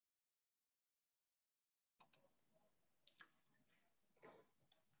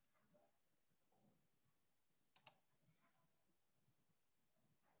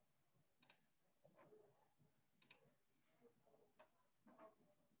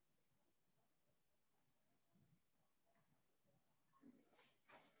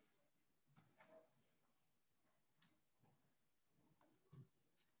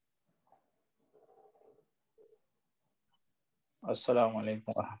अस्सलाम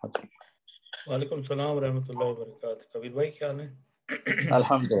वालेकुम रहमतुल्लाह। वालेकुम सलाम रहमतुल्लाहि व बरकातहू। कबीर भाई क्या हाल है?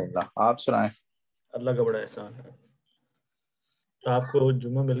 अल्हम्दुलिल्लाह, आप सुनाएं। अल्लाह का बड़ा एहसान है। तो आपको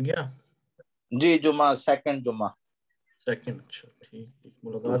जुम्मा मिल गया? जी, जुम्मा सेकंड जुम्मा सेकंड? अच्छा ठीक,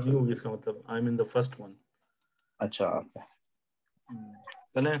 मुलाकात नहीं 250। होगी इसका मतलब I am in the first one. अच्छा,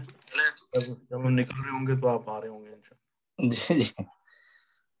 चलें, जब हम निकल रहे होंगे तो आप आ रहे होंगे इंशाल्लाह। जी जी।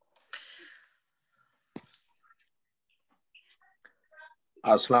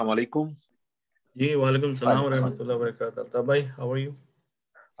 अस्सलाम वालेकुम। जी वालेकुम सलाम रहमतुल्लाहि व बरकातहू। तब भाई, how are you?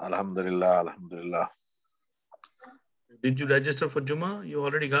 Alhamdulillah, alhamdulillah. Did you register for Jummah? You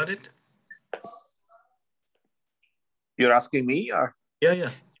already got it? You're asking me or? Yeah.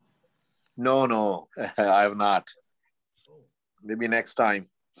 No, I have not. Maybe next time.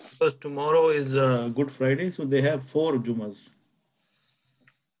 Because tomorrow is Good Friday, so they have 4 Jummahs.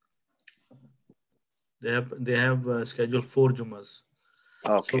 They have scheduled 4 Jummahs.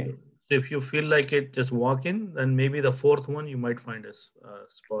 Okay. So if you feel like it, just walk in. Then maybe the 4th one you might find a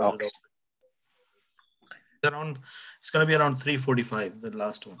spot. Okay. It's gonna be around 3:45. The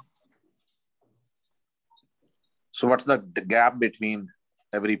last one. So what's the gap between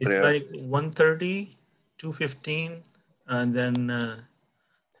every It's prayer? like 1:30, 2:15, and then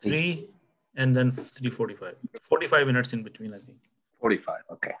 3, and then 3:45. 45 minutes in between, I think. 45.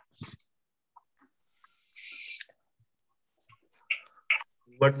 Okay.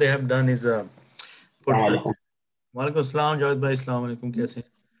 What they have done is Walaikum Assalam, Javed bhai, Assalamu alaikum, kaise?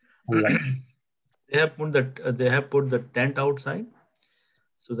 They have put the tent outside.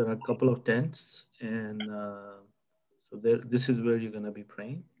 So there are a couple of tents, and so this is where you're gonna be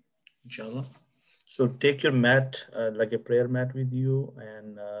praying, inshallah. So take your mat, like a prayer mat, with you,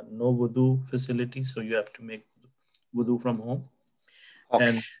 and no wudu facility, so you have to make wudu from home. Okay.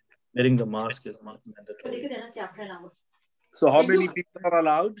 And wearing the mask is mandatory. So how many people are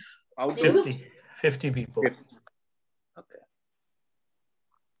allowed outdoors? 50 people. 50. Okay.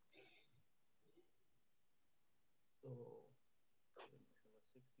 So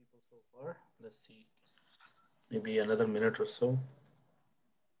 6 people so far. Let's see, maybe another minute or so.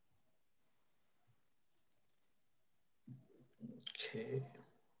 Okay.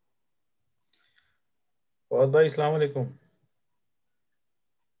 Fawad bhai, Assalamu alaikum.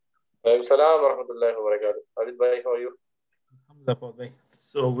 Assalamu warahmatullahi wabarakatuh. Abid bhai, how are you? Alhamdulillah, bhai.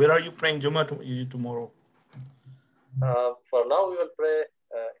 So where are you praying Jummah tomorrow? For now, we will pray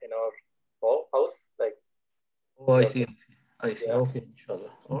in our house. Like. Oh, I see. Yeah. Okay,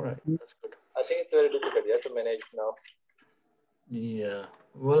 inshallah. All right, that's good. I think it's very difficult, yeah, to manage now. Yeah.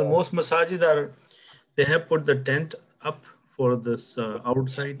 Well, most masajid they have put the tent up for this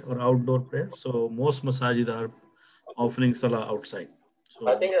outside or outdoor prayer. So most masajid are offering salah outside. So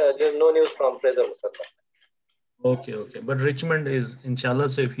I think there's no news from Fraser Musalla. Okay. But Richmond is inshallah.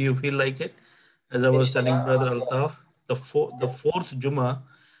 So if you feel like it, as I was telling Brother Altaf, the fourth Jummah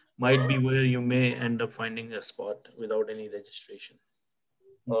might be where you may end up finding a spot without any registration.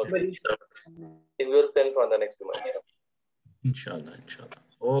 Okay. We will plan for the next Jummah. Inshallah.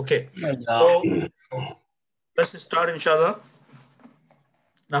 Okay. So let's start inshallah.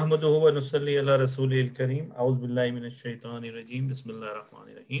 Nahmaduhu wa nusalli ala rasulil kareem. A'udhu billahi minash shaitanir rajim. Bismillahir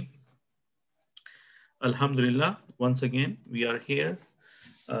rahmanir rahim. Alhamdulillah. Once again, we are here.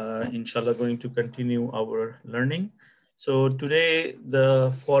 Inshallah, going to continue our learning. So today,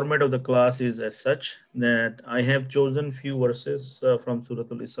 the format of the class is as such that I have chosen few verses from Surah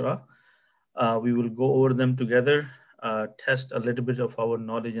Al-Isra. We will go over them together, test a little bit of our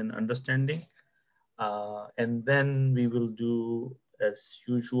knowledge and understanding, and then we will do, as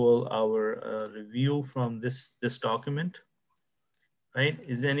usual, our review from this document. Right?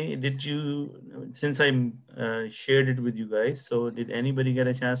 Since I shared it with you guys, so did anybody get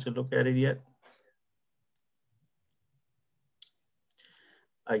a chance to look at it yet?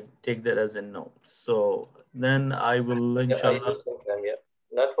 I take that as a no. So then I will, inshallah. Yeah.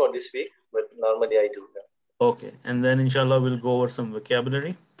 Not for this week, but normally I do. Yeah. Okay. And then inshallah we'll go over some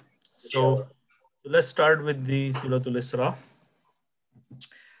vocabulary. So let's start with the Surah Al-Isra.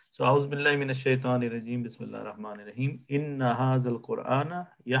 So أعوذ بالله من الشيطان الرجيم بسم الله الرحمن الرحيم إن هذا القرآن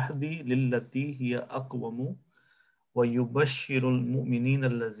يهدي للتي هي أقوم ويبشر المؤمنين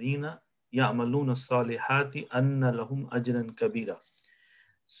الذين يعملون الصالحات أن لهم أجرا كبيرا.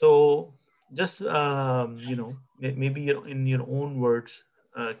 So just maybe in your own words,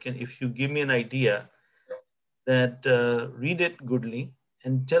 if you give me an idea, that read it goodly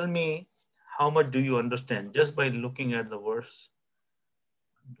and tell me how much do you understand just by looking at the verse.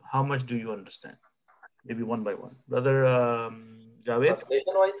 How much do you understand? Maybe one by one. Brother Javed?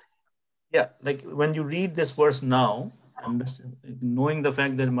 Translation wise? Yeah, like when you read this verse now, knowing the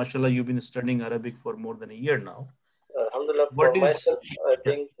fact that, mashallah, you've been studying Arabic for more than a year now. Alhamdulillah, What for is, myself, I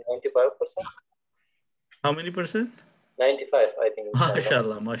think 95%. how many percent? 95, I think.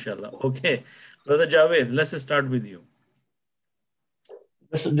 Mashallah, mashallah. Okay. Brother Javed, let's start with you.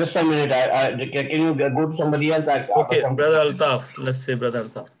 Just a minute. Can you go to somebody else? Okay, Brother Altaf. Let's say Brother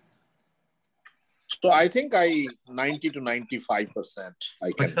Altaf. So I think 90 to 95%.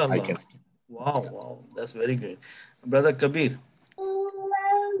 I can. Wow, wow. That's very good. Brother Kabir.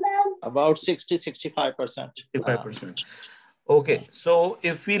 About 60-65%. 65%. Okay, so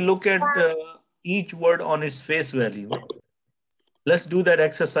if we look at each word on its face value, let's do that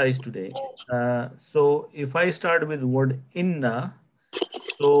exercise today. So if I start with the word inna,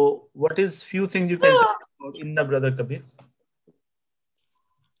 so what is few things you can tell about inna, Brother Kabir?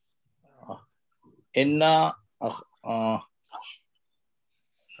 Inna,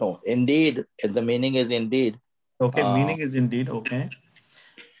 no, indeed. The meaning is indeed. Okay, meaning is indeed, okay.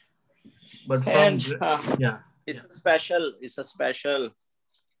 But from, And yeah. it's a special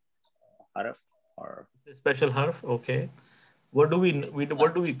harf or special harf, okay. What do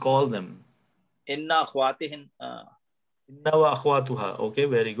we call them? inna akhwatihin. Inna wa akhwatuha. Okay,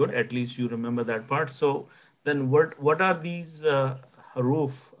 very good. At least you remember that part. So then what are these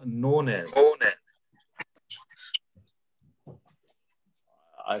haruf known as?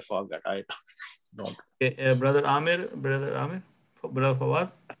 I forgot. I don't. Okay, Brother Amir, Brother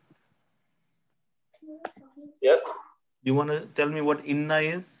Fawad. Yes. You want to tell me what inna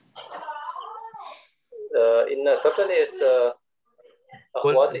is? Inna certainly is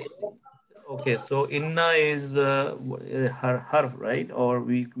akhwati. Okay, so inna is harf, right? Or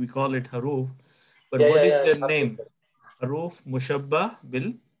we call it haruf. But what is their name? Haruf mushabba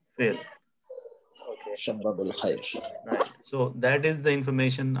bil fail. Okay. Shabba bil khair. Right. So that is the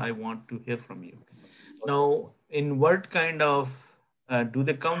information I want to hear from you. Now, in what kind of, do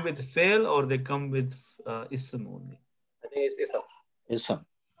they come with fail or they come with ism only? I think it's ism. Ism.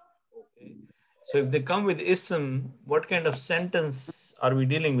 Okay. So if they come with ism, what kind of sentence are we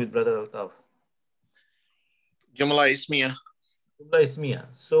dealing with, Brother Altaf? Jumla ismiya. Jumla ismiya.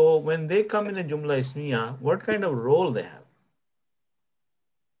 So when they come in a jumla ismiya, what kind of role they have?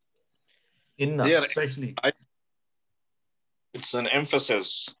 Inna, especially. It's an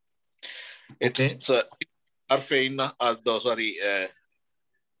emphasis. Okay. It's a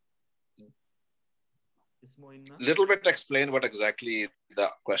little bit explain what exactly the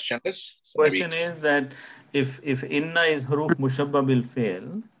question is. So question is that if inna is haruf mushabba bil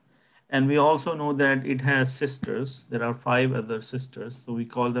fail, and we also know that it has sisters, there are 5 other sisters, so we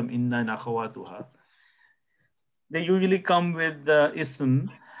call them inna and akhawatuha. They usually come with the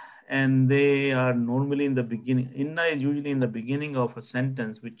ism, and they are normally in the beginning. Inna is usually in the beginning of a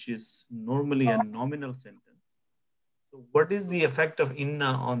sentence, which is normally a nominal sentence. So what is the effect of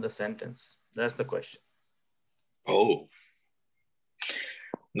inna on the sentence? That's the question. Oh.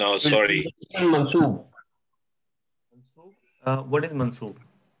 No, sorry. Mansoob. What is mansoob?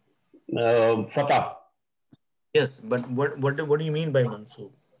 Fatah. Yes, but what do you mean by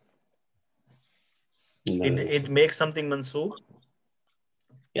mansoob? It makes something mansoob?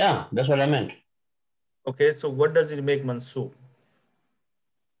 Yeah, that's what I meant. Okay, so what does it make mansoob?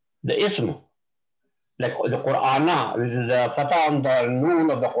 The ism. Like the Qur'ana, which is the fatah on the noon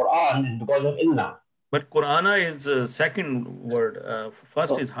of the Qur'an, is because of inna. But Qur'ana is the second word.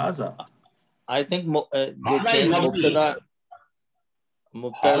 First is haza. I think they change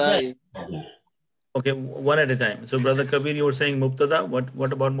mubtada is. Okay, one at a time. So, Brother Kabir, you were saying mubtada.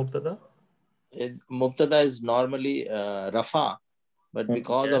 What about mubtada? Mubtada is normally rafa, but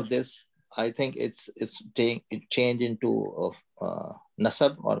because of this, I think it changed into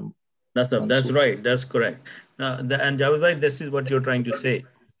nasab or nasab. That's right. That's correct. Now, and Javed bhai, this is what you're trying to say,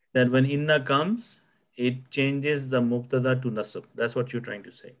 that when inna comes, it changes the mubtada to nasab. That's what you're trying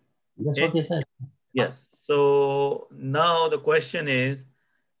to say. That's what you said. Yes. So now the question is,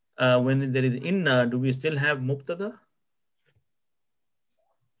 when there is inna, do we still have mubtada?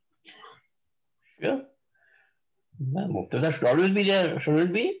 Sure. Mubtada should always be there, shouldn't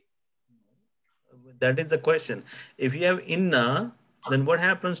it be? That is the question. If you have inna, then what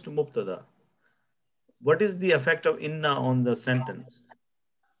happens to mubtada? What is the effect of inna on the sentence?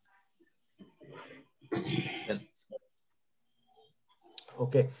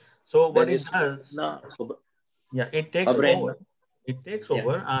 Okay. So what it does, yeah, it takes over. It takes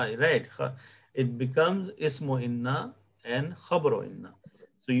over. Right. It becomes ismu inna and khabru inna.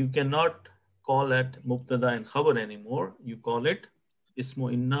 So you cannot call it mubtada and khabar anymore. You call it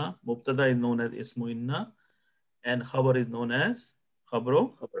ismu inna. Mubtada is known as ismu inna, and khabar is known as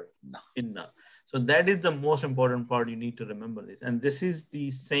khabru inna. So that is the most important part. You need to remember this. And this is the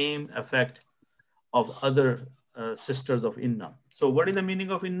same effect of other sisters of inna. So what is the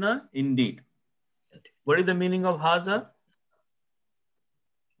meaning of inna? Indeed. What is the meaning of haza?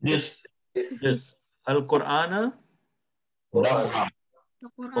 This. This. Al-Qur'ana. Quran.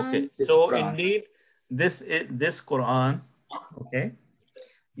 Okay. So indeed, this Quran. Okay.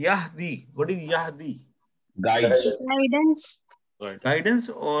 Yahdi. What is Yahdi? Guides. Guidance,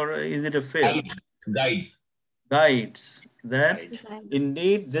 or is it a fail? Guides. Guides. That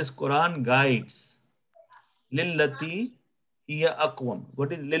indeed this Quran guides. Lillati hiya aqwam.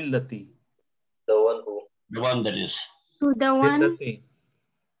 What is lillati? The one that is. To the one. Lillati.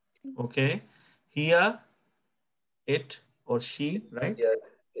 Okay. Hiya, it or she, right? Yes.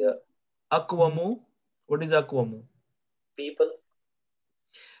 Yeah. Aqwamu. What is aqwamu? People.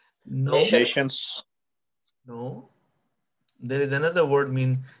 No. Nations. No. There is another word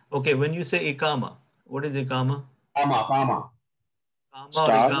mean. Okay, when you say ikama, what is ikama? Kama. Kama or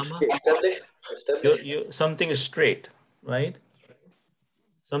Start. ikama? Establish. Something is straight, right?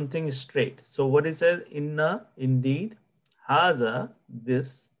 Something is straight. So what it says, inna, indeed, haza,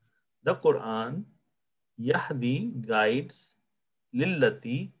 this, the Quran, yahdi, guides,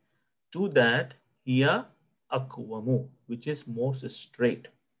 lillati, to that, hiya aqwamu, which is most straight.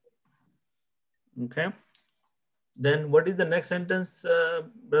 Okay. Then what is the next sentence,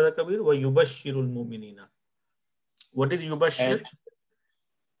 Brother Kabir? Wa yubashshirul mu'minina. What is yubashshir?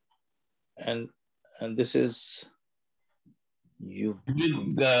 And this is you.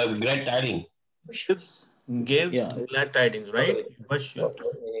 Give glad tidings. Gives Yeah. glad tidings, right? Yubashshir.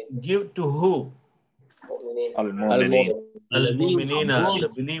 Give to who? Al-Mu'mineen. Al-Mu'minina, the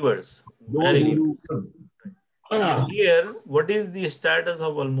believers. Those Very who good. Here, what is the status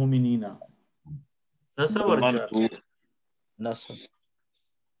of Al-Mu'minina? Nasab or jar? Nasab.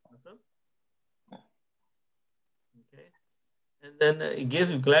 Nasab? Okay. And then it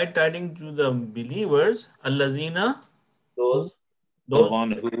gives glad tidings to the believers. Allazina, Those. The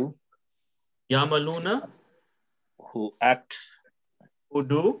one yamaluna, who act, who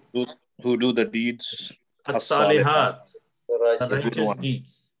do who do the deeds. as-salihat, the Righteous. righteous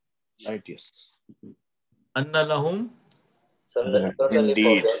deeds. Right, yes. Anna lahum, Certainly for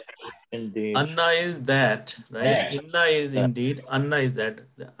Indeed. them. Indeed. anna is that, right? That. Inna is indeed, anna is that.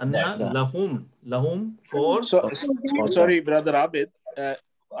 Anna That. lahum for So, sorry, Brother Abid.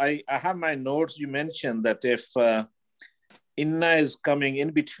 I have my notes. You mentioned that if inna is coming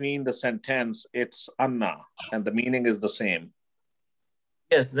in between the sentence, it's anna, and the meaning is the same.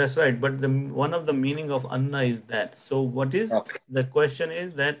 yes, that's right. But one of the meaning of anna is that. So what is the question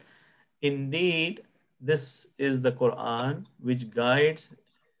is that indeed this is the Quran which guides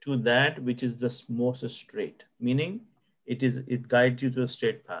to that which is the most straight, meaning it guides you to a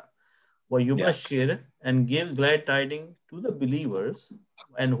straight path. وَيُبَشِّرْ, and give glad tidings to the believers.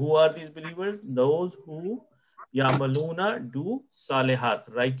 And who are these believers? Those who yamaluna, do salihat,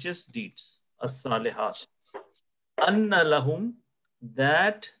 righteous deeds, as-salihat. Anna lahum,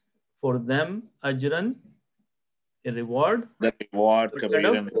 that for them, ajran, a reward. The reward, What kabir,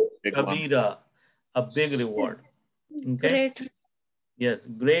 kind and of? big one. Kabira, a big reward. Okay. Great. Yes,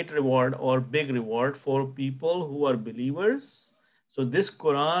 great reward or big reward for people who are believers. So this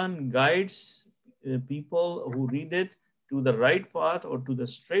Quran guides people who read it to the right path or to the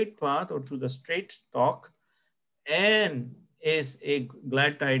straight path or to the straight talk, and is a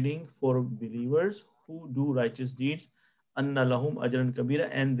glad tiding for believers who do righteous deeds. Anna lahum ajran kabira,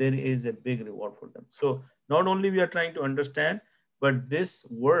 and there is a big reward for them. So not only we are trying to understand, but this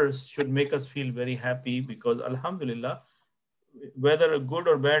verse should make us feel very happy because alhamdulillah, whether good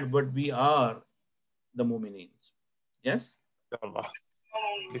or bad, but we are the mu'minins. Yes? Allah.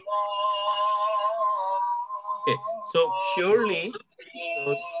 Okay, so surely,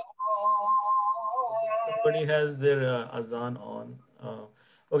 somebody has their azan on.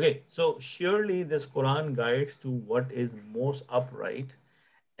 Okay, so surely this Quran guides to what is most upright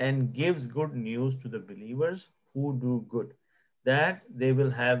and gives good news to the believers who do good, that they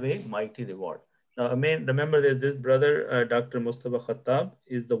will have a mighty reward. Now, I mean, remember that this brother, Dr. Mustafa Khattab,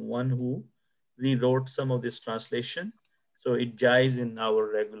 is the one who rewrote some of this translation. So it jives in our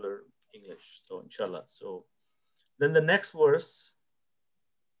regular English. So inshallah. So then the next verse.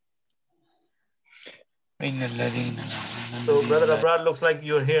 So Brother Abrar, looks like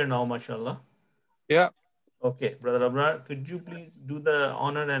you're here now, mashallah. Yeah. Okay, Brother Abrar, could you please do the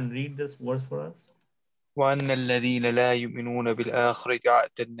honor and read this verse for us? وأن الذين لا يؤمنون بالآخرة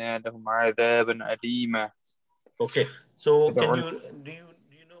أعتدنا لهم عذابا أليما. Okay, so can you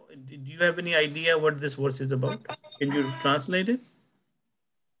do you have any idea what this verse is about? Can you translate it?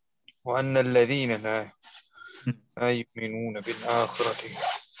 وأن الذين لا يؤمنون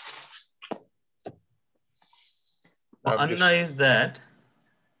بالآخرة. Anna is that,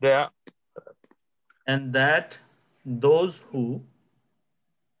 and that those who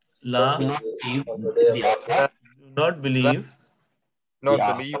la on the day of judgment. do not believe. not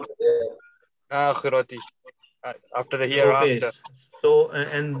Yeah. believe آخرة, after the hereafter. Okay, so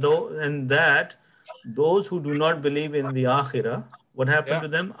and that those who do not believe in the akhirah, what happened to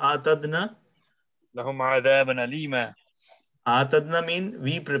them? Atadna. لهم عذابا أليما. Atadna mean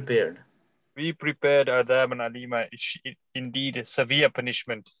we prepared. We prepared عذابا أليما, indeed severe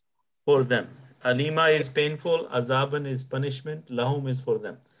punishment for them. Alima is painful, azaban is punishment, lahum is for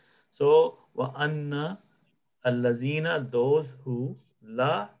them. So wa anna allazina, those who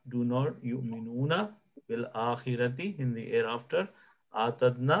la do not yu'minuna bil akhirati, in the hereafter,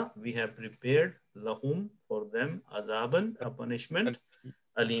 atadna, we have prepared, lahum, for them, azaban, a punishment,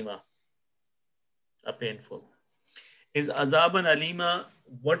 alima, a painful. Is azaban alima,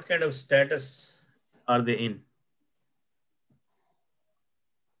 what kind of status are they in?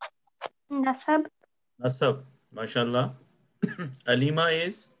 Nasab. Nasab, mashallah. Alima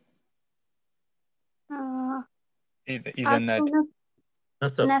is? is a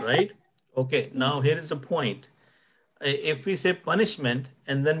Nasab, right? Okay, now here is a point. If we say punishment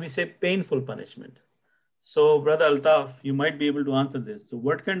and then we say painful punishment. So, Brother Altaf, you might be able to answer this. So,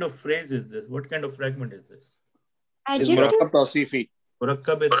 what kind of phrase is this? What kind of fragment is this? It's Murakkab Tawsifi.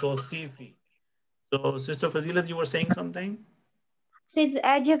 Murakkab Tawsifi. So, Sister Fazilat, you were saying something? It's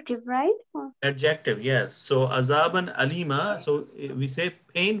adjective, right? Adjective, yes. So, azaban alima, so we say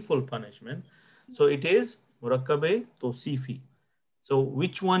painful punishment. So, it is Murakkab Tawsifi. So,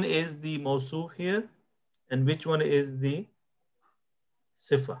 which one is the mawsuf here? And which one is the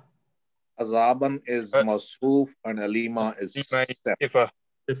sifa? Azaban is mawsuf and alima is sifa.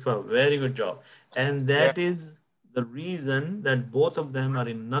 Sifa, very good job. And that is the reason that both of them are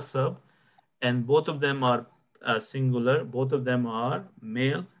in nasab and both of them are singular, both of them are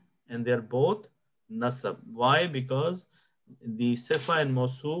male, and they're both nasab. Why? Because the sifa and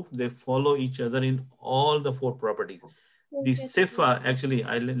mawsuf, they follow each other in all the four properties. The sifa, actually,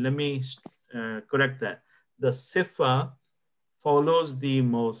 let me correct that. The sifa follows the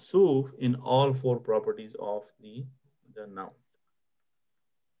mawsuf in all four properties of the noun.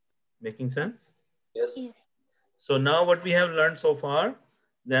 Making sense? Yes. So now what we have learned so far,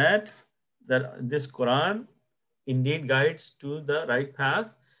 that this Quran indeed guides to the right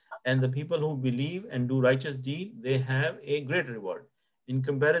path, and the people who believe and do righteous deed, they have a great reward. In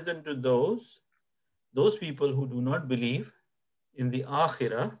comparison to those people who do not believe in the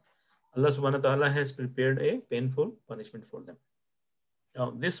akhirah, Allah subhanahu wa ta'ala has prepared a painful punishment for them.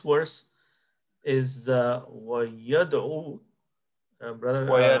 Now this verse is وَيَدْعُو,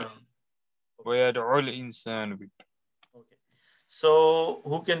 brother. وَيَدْعُ الْإِنسَانُ. Okay. So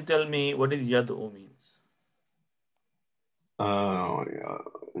who can tell me what is yad'u means?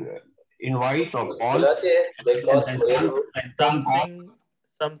 Invite or call. They call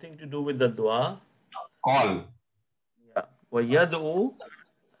Something to do with the dua. Call. Yeah. وَيَدْعُ,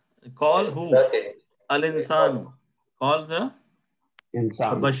 call who? Al-insanu. Call the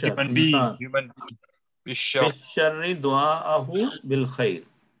Insan. bashar. Human بِالشَّرِّ دُعَاءَهُ بِالْخَيْرِ.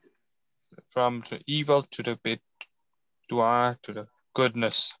 From the evil to the bit, dua to the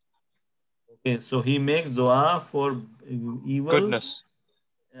goodness. Okay, so he makes dua for evil. Goodness.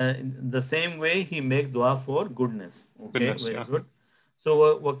 The same way he makes dua for goodness. Okay, Goodness, very good.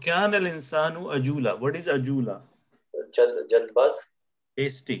 So وَكَانَ الْإِنسَانُ أَجُولًا. What is ajula? Jalbaz.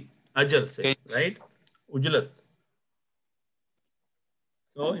 Hasty. Ajal say, right? Ujulat.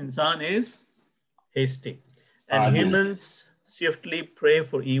 So insan is hasty. And humans swiftly pray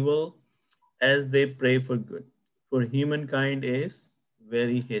for evil as they pray for good. For humankind is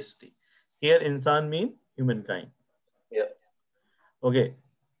very hasty. Here insan mean humankind. Yeah. Okay.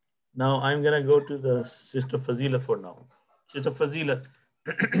 Now I'm gonna go to the Sister Fazila for now. Sister Fazila,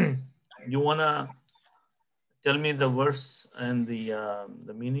 you wanna tell me the verse and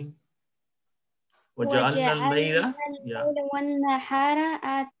the meaning? وَجَعَلْنَا اللَّيْلَ وَالنَّهَارَ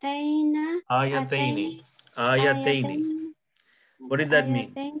آيَتَيْنِ. What does that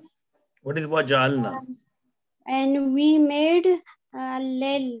mean? What is وَجَعَلْنَا? And we made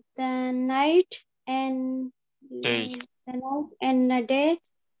the night and Day. the night and the day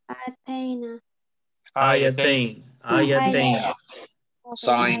Ayatain.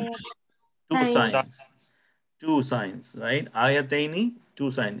 Sign. Two signs, right? Ayataini,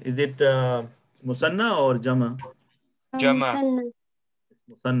 two signs. Is it musanna or jama? Jama.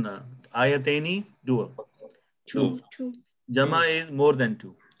 Musanna. Ayataini, dual. Two. Two. Jama is more than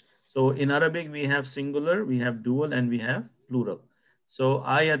two. So in Arabic, we have singular, we have dual, and we have plural. So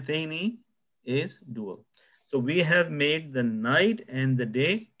ayataini is dual. So we have made the night and the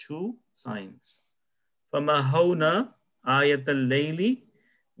day two signs. فَمَهَوْنَا آيَةَ اللَّيْلِ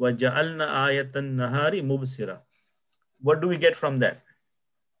وَجَعَلْنَا آيَةَ النَّهَارِ مُبْصِرًا. What do we get from that?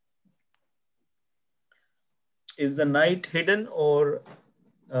 Is the night hidden or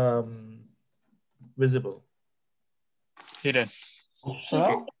visible? Hidden.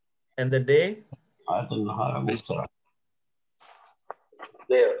 And the day?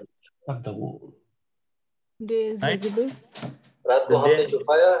 There. Day is Night? visible. रात को The हमने day,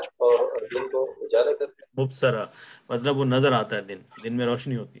 छुपाया और दिन को उजाला कर दिया. Mubsara. मतलब वो नजर आता है दिन में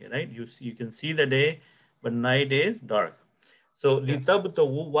रोशनी होती है, right? You can see the day, but night is dark. So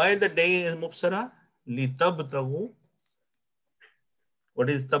litabtagu, why the day is mubsara? Litabtagu. What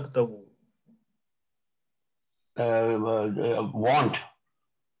is tabtagu? Want.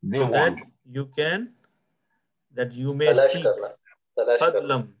 They So want. that you may तलाश seek. करना. तलाश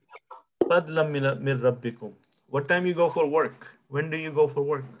करना. Fadlam min rabbikum. What time you go for work? When do you go for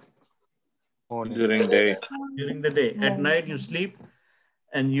work? During day. During the day. At night you sleep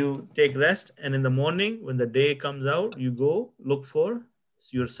and you take rest, and in the morning when the day comes out, you go look for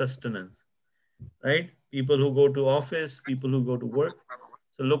your sustenance, right? People who go to office, people who go to work.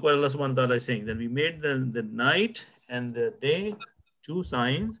 So look what Allah subhanahu wa ta'ala is saying, that we made the night and the day two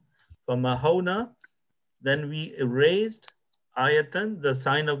signs. فَمَهَوْنَا, then we erased ayatan, the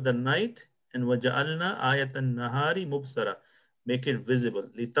sign of the night, and وَجَعَلْنَا ayatan nahari mubsara, make it visible.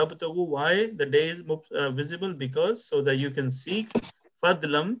 لِتَبْتَغُوا, why the day is visible? Because so that you can seek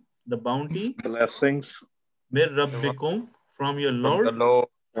fadlam, the bounty, Blessings mir rabbikum, from your From Lord, the Lord.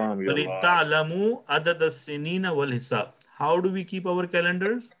 from your Lord. وَلِتَعْلَمُوا عَدَدَ السِّنِينَ وَالْحِسَابِ. How do we keep our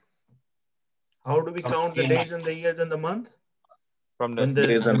calendars? How do we count the days and the years and the month? From the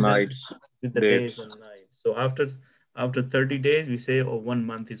Days and nights. With the days and nights. So after 30 days, we say, oh, 1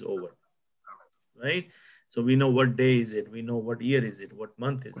 month is over, right? So we know what day is it, we know what year is it, what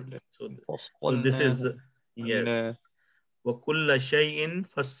month is it. So this is, yes. وَكُلَّ شَيْءٍ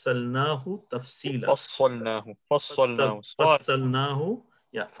فَصَّلْنَاهُ تَفْصِيلًا. فَصَّلْنَاهُ.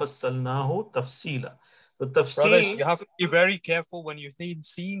 Yeah, فَصَّلْنَاهُ تَفْصِيلًا. So Brothers, tafsil, you have to be very careful when you say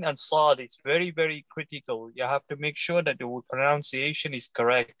seen and sad. It's very, very critical. You have to make sure that the pronunciation is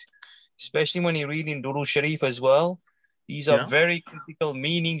correct, especially when you read in Duru Sharif as well. These are very critical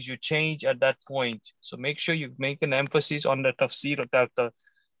meanings you change at that point. So make sure you make an emphasis on the tafsir,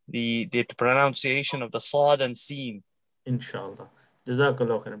 the pronunciation of the sad and seen. Inshallah.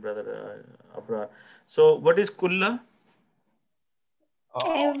 Jazakallah khair, brother Abrar. So what is kulla?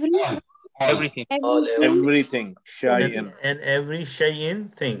 Everything. Everything. Shayin. And every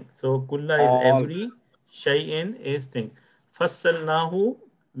shayin thing. So kulla is every, shayin is thing. Fassalnahu,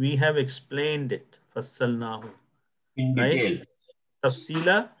 we have explained it. Fassalnahu. In detail. Right?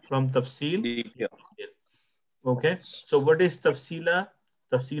 Tafsila, from tafsil. Detail. Okay. So what is tafsila?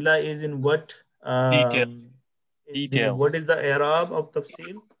 Tafsila is in what? Details. What is the i'rab of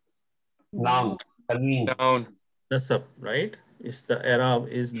tafsil? Noun. Nasab, right? It's the i'rab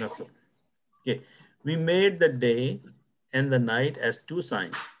is nasab. Okay. We made the day and the night as two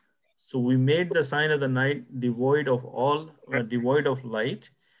signs. So we made the sign of the night devoid of light,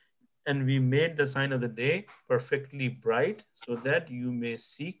 and we made the sign of the day perfectly bright, so that you may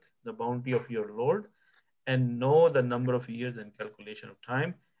seek the bounty of your Lord and know the number of years and calculation of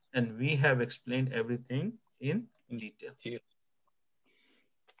time. And we have explained everything in detail.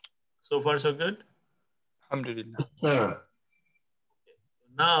 So far, so good? Alhamdulillah. Sir.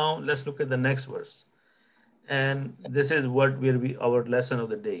 Now let's look at the next verse. And this is what our lesson of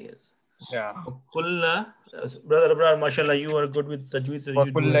the day is. Yeah. Brother Abrar, mashallah, you are good with tajweed.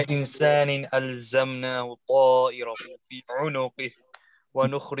 وَكُلَّ إِنسَانٍ أَلْزَمْنَاهُ طَائِرَهُ فِي عُنُقِهِ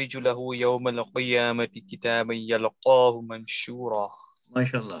وَنُخْرِجُ لَهُ يَوْمَ الْقِيَامَةِ كِتَابًا يَلْقَاهُ مَنْشُورًا.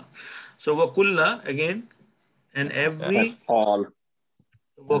 Mashallah. So wakulla again, and every all.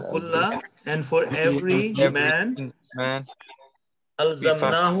 Wakulla, and for every man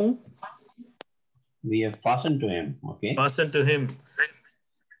alzamnahu, we have fastened to him. Okay. Fastened to him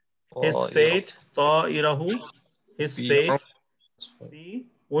his fate, ta'irahu, his fate.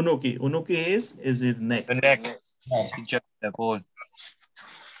 Unuki. Unuki is his neck. The neck.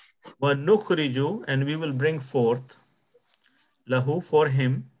 Wa nukhriju, and we will bring forth lahu, for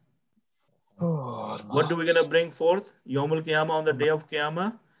him. What do we gonna bring forth? Yawmul Qiyamah, on the day of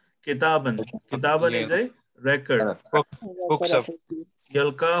Qiyamah. Kitaban. Kitaban is a record. Books of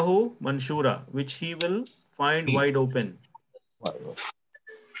Yalkahu manshura, which he will find wide open.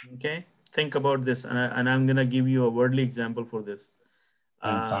 Okay, think about this, and I'm gonna give you a wordly example for this.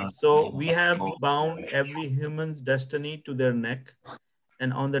 So we have bound every human's destiny to their neck,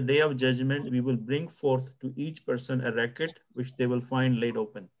 and on the day of judgment, we will bring forth to each person a record which they will find laid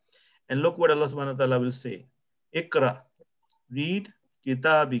open. And look what Allah subhanahu wa ta'ala will say. Iqra, read,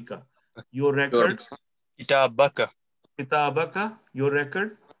 kitabika, your record. Kitabaka. Kitabaka, your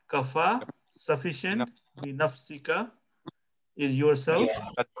record. Kafa, sufficient. Bi nafsika, is yourself.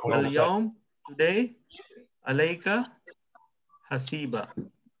 Al-yawm, today. Alayka, hasiba.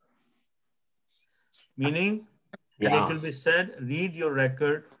 Meaning, and it will be said, read your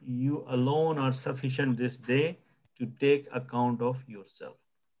record. You alone are sufficient this day to take account of yourself.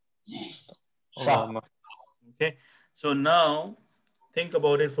 Okay. So now, think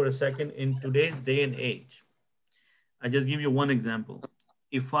about it for a second. In today's day and age, I just give you one example.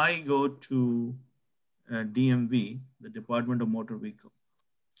 If I go to DMV, the Department of Motor Vehicle,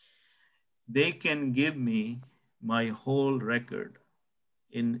 they can give me my whole record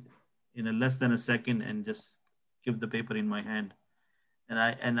in a less than a second and just give the paper in my hand,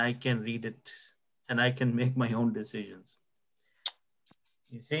 and I can read it and I can make my own decisions.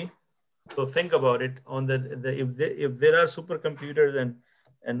 You see? So think about it. On if there are supercomputers and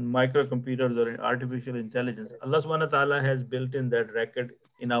microcomputers or artificial intelligence, Allah subhanahu wa ta'ala has built in that record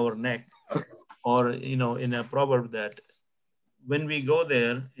in our neck, or in a proverb that when we go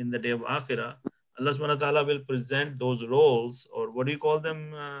there in the day of Akhirah, Allah subhanahu wa ta'ala will present those rolls, or what do you call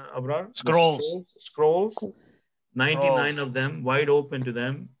them, Abrar? Scrolls, 99 of them, wide open to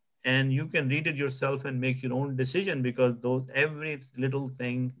them, and you can read it yourself and make your own decision, because every little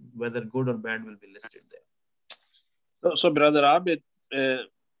thing, whether good or bad, will be listed there. So Brother Abid,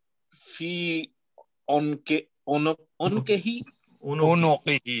 fi unkehi.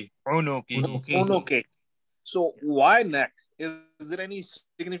 So why neck? Is there any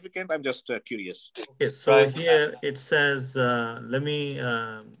significant? I'm just curious. Okay, so here it says, let me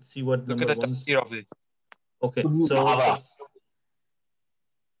see what Look number at the one. tafsir of it. Okay, so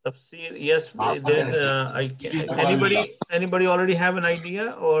tafsir, yes. Anybody already have an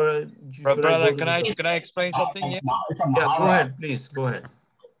idea, or brother? Can I explain something here? Yeah, go ahead, please. Go ahead.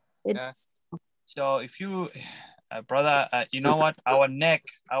 So if you, brother, you know what? Our neck,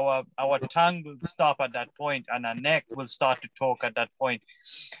 our tongue will stop at that point, and our neck will start to talk at that point.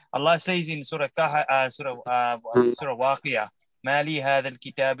 Allah says in Surah Waqiyah, ما لي هذا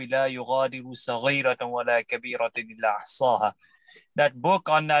الكتاب لا يغادر صغيرة ولا كبيرة إلا أحصاها. That book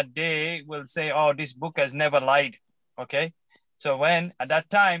on that day will say, oh, this book has never lied. Okay? So when, at that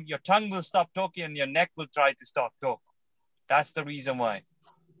time, your tongue will stop talking and your neck will try to stop talking. That's the reason why.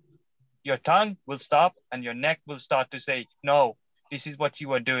 Your tongue will stop and your neck will start to say, no, this is what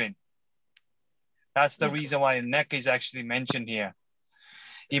you are doing. That's the reason why the neck is actually mentioned here.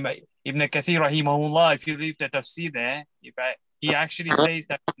 Ibn Kathir rahimahullah, if you read the tafsir there, he actually says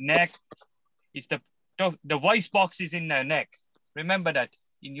that neck is the voice box is in the neck. Remember that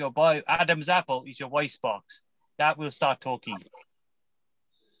in your Adam's apple is your voice box. That will start talking.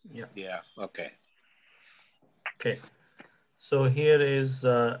 Yeah. Okay. Okay. So here is,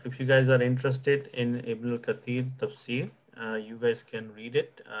 if you guys are interested in Ibn al-Kathir tafsir, you guys can read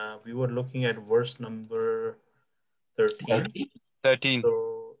it. We were looking at verse number 13. 13.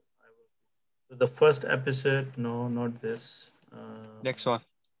 So the first episode, no, not this. Next one.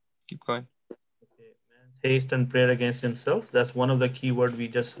 Keep going. Okay. Man's haste and prayer against himself. That's one of the key words we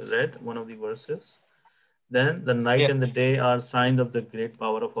just read, one of the verses. Then the night and the day are signs of the great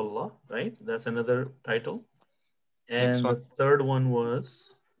power of Allah, right? That's another title. And the third one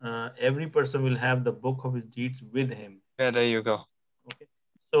was, every person will have the book of his deeds with him. Yeah, there you go. Okay.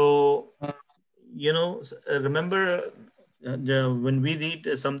 So, remember when we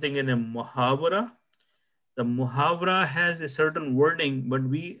read something in a muhawara, the muhawara has a certain wording, but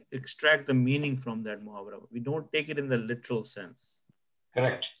we extract the meaning from that muhawara. We don't take it in the literal sense.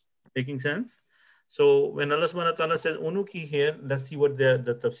 Correct. Making sense? So when Allah subhanahu wa ta'ala says unuki here, let's see what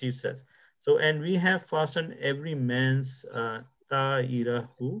the tafsir says. So, and we have fastened every man's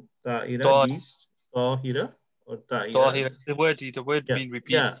ta'irahu, beast, ta'ira or ta'ira. The word being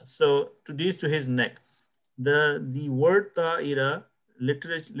repeated. Yeah, so to these to his neck. The word ta'ira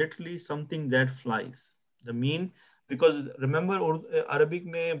literally something that flies. The mean, because remember Arabic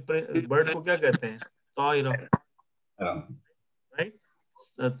mein bird ko kya kehte hain? Ta'ira. Right?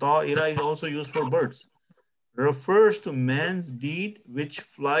 Ta'ira is also used for birds. Refers to man's deed which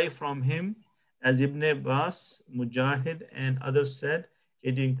fly from him, as Ibn Abbas, Mujahid, and others said.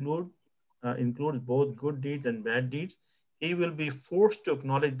 It includes both good deeds and bad deeds. He will be forced to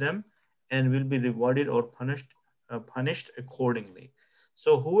acknowledge them and will be rewarded or punished accordingly.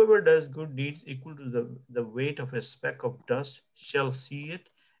 So whoever does good deeds equal to the weight of a speck of dust shall see it,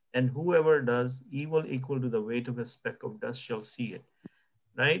 and whoever does evil equal to the weight of a speck of dust shall see it.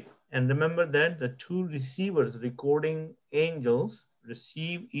 Right? And remember that the two receivers, recording angels,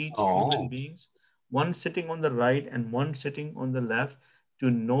 receive each human beings, one sitting on the right and one sitting on the left, to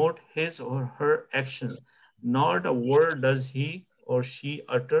note his or her action. Not a word does he or she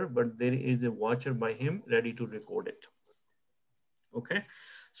utter, but there is a watcher by him ready to record it. Okay,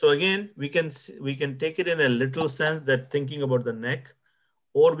 so again, we can take it in a literal sense, that thinking about the neck,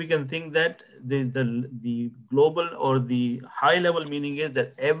 or we can think that the global or the high level meaning is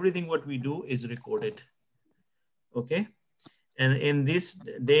that everything what we do is recorded. Okay, and in this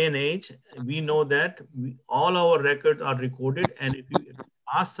day and age, we know that all our records are recorded, and if you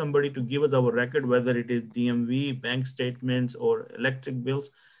ask somebody to give us our record, whether it is DMV, bank statements, or electric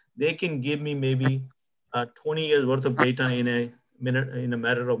bills, they can give me maybe 20 years worth of data in a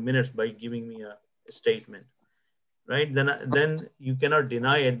matter of minutes by giving me a statement. Right? Then you cannot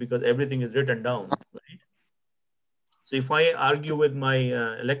deny it because everything is written down. Right? So if I argue with my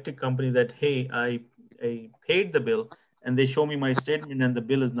electric company that, hey, I paid the bill, and they show me my statement and the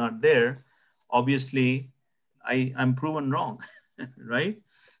bill is not there, obviously I'm proven wrong. Right?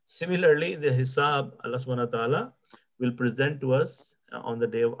 Similarly, the hisab, Allah subhanahu wa ta'ala will present to us on the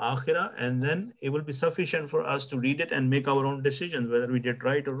day of Akhirah, and then it will be sufficient for us to read it and make our own decisions whether we did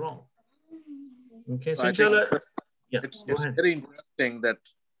right or wrong. Okay, so inshallah. Yeah, it's very interesting that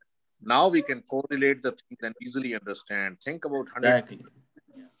now we can correlate the things and easily understand. Think about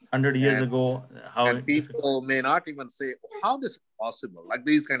 100 years ago, and people may not even say, oh, how this is possible? Like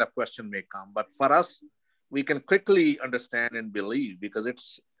these kind of questions may come, but for us, we can quickly understand and believe because it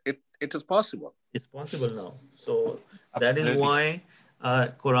is possible. It's possible now. So that is why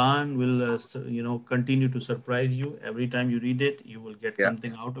Quran will continue to surprise you. Every time you read it, you will get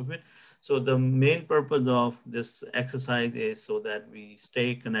something out of it. So the main purpose of this exercise is so that we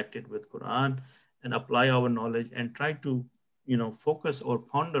stay connected with Quran and apply our knowledge and try to, focus or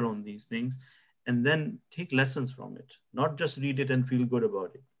ponder on these things and then take lessons from it. Not just read it and feel good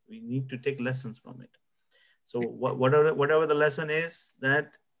about it. We need to take lessons from it. So whatever the lesson is,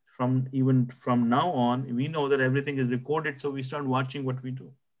 that from now on, we know that everything is recorded. So we start watching what we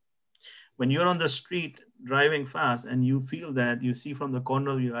do. When you're on the street driving fast and you feel that you see from the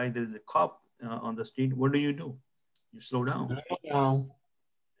corner of your eye there is a cop on the street, what do? You slow down.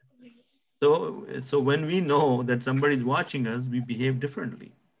 So when we know that somebody is watching us, we behave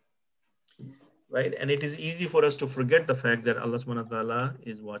differently, right? And it is easy for us to forget the fact that Allah subhanahu wa ta'ala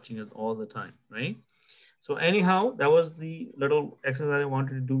is watching us all the time, right? So anyhow, that was the little exercise I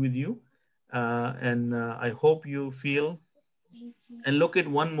wanted to do with you. And I hope you feel and look at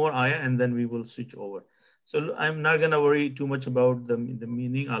one more ayah and then we will switch over. So I'm not going to worry too much about the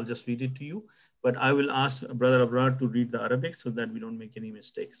meaning. I'll just read it to you. But I will ask Brother Abrar to read the Arabic so that we don't make any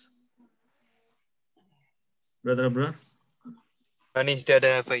mistakes. Brother Abrar. من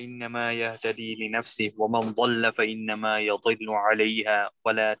اهتدى فإنما يهتدي لنفسه ومن ضل فإنما يضل عليها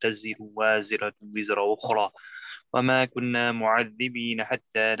ولا تزر وازرة وزر أخرى وما كنا معذبين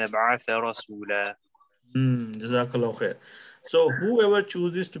حتى نبعث رسولا. Jazakallah khair. So whoever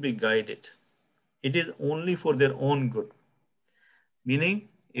chooses to be guided, it is only for their own good. Meaning,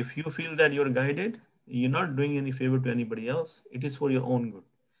 if you feel that you're guided, you're not doing any favor to anybody else. It is for your own good.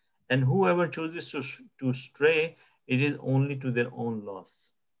 And whoever chooses to stray, it is only to their own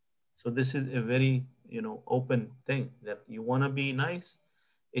loss. So this is a very, open thing that you want to be nice,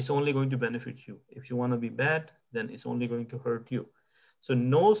 it's only going to benefit you. If you want to be bad, then it's only going to hurt you. So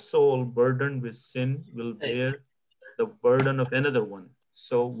no soul burdened with sin will bear the burden of another one.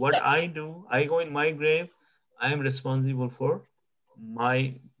 So what I do, I go in my grave, I am responsible for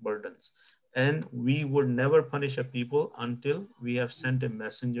my burdens. And we would never punish a people until we have sent a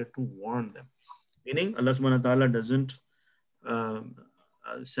messenger to warn them. Meaning Allah subhanahu wa ta'ala doesn't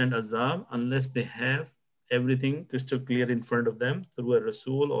send azab unless they have everything crystal clear in front of them through a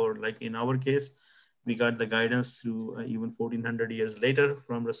Rasul, or like in our case, we got the guidance through even 1400 years later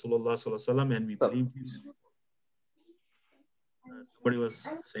from Rasulullah sallallahu alaihi wasallam, and we believe this. Somebody was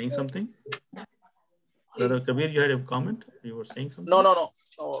saying something? Brother Kabir, you had a comment? You were saying something? No.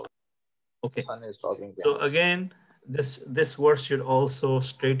 Okay. Son is talking. So again, this verse should also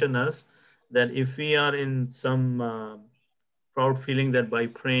straighten us that if we are in some proud feeling that by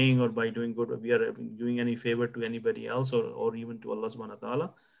praying or by doing good, we are doing any favor to anybody else or even to Allah subhanahu wa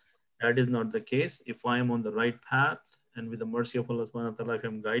ta'ala, that is not the case. If I am on the right path and with the mercy of Allah subhanahu wa ta'ala, if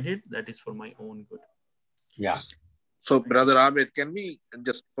I'm guided, that is for my own good. Yeah. So Brother Abid, can we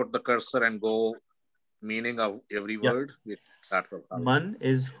just put the cursor and go meaning of every Yeah. word with that of how. Man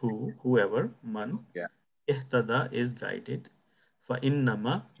is who, whoever. Man. Yeah. Ihtada is guided. Fa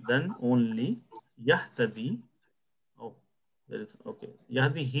innama, then only. Yahtadi. Oh, there is, okay.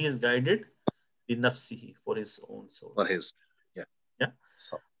 Yahdi, he is guided. Bi nafsihi, for his own soul. For his. Yeah. Yeah.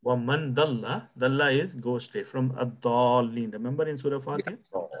 Wa man dalla. Dalla is go straight from ad-dallin. Remember in Surah Fatiha?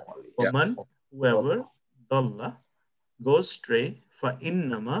 Wa man, whoever. Dalla goes stray. Fa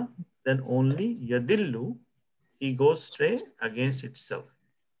innama, then only. Yadillu, he goes stray against itself.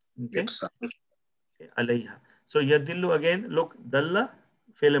 Okay. Alayha. So yadillu again, look, dalla,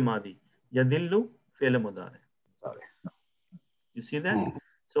 fi'l madi. Yadillu, fi'l mudari. You see that?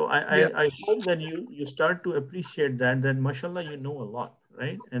 So I hope that you start to appreciate that mashallah, you know a lot,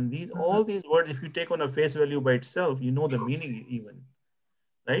 right? And all these words, if you take on a face value by itself, you know the meaning even,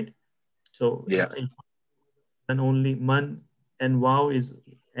 right? So then only man and wow is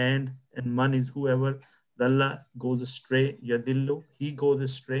and man is whoever. Dalla goes astray. Yadillu, he goes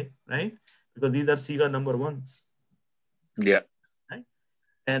astray, right? Because these are siga number ones. Yeah. Right?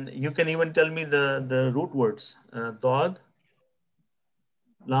 And you can even tell me the root words. Dad,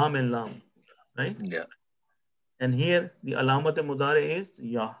 lam and lam, right? Yeah. And here the alamat mudare is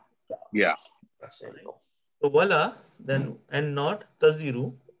ya. Yeah. So wala, then and not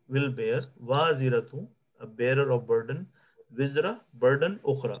taziru will bear, waziratu, a bearer of burden, wizra, burden,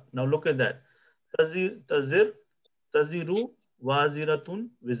 ukhra. Now look at that. Taziru, waziratun,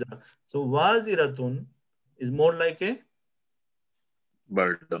 wizra. So waziratun is more like a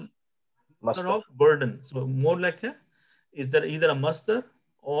burden. Of burden. So more like a, is there either a masdar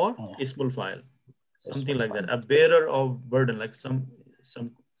or ismul fa'il, something like that. A bearer of burden, like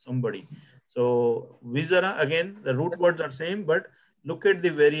somebody. So wizara, again, the root words are same, but look at the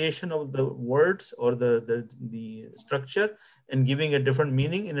variation of the words or the structure and giving a different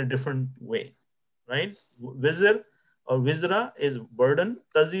meaning in a different way, right? Wizr or wizra is burden.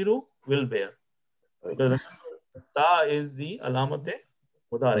 Taziru will bear. Because ta is the alamate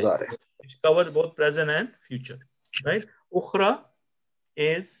mudari, which covers both present and future, right? Ukhra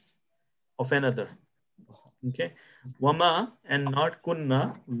is of another. Okay. Wama and not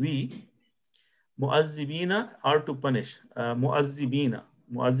kunna, we. Mu'azzibina are to punish. Mu'azzibina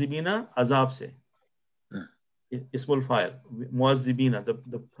azab se. Ismul fa'il. Mu'azzibina,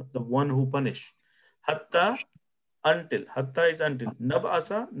 the one who punish. Hatta, until. Hatta is until.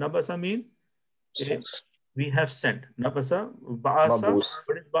 Nabasa mean we have sent. Nabasa, ba'asa. What is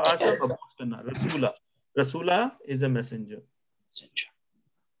ba'asa? Rasula. Rasula is a messenger.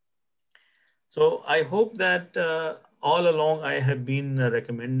 So I hope that all along I have been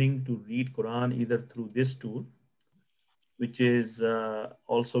recommending to read Quran either through this tool, which is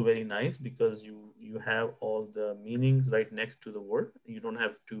also very nice because you have all the meanings right next to the word. You don't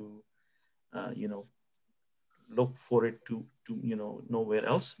have to, look for it to nowhere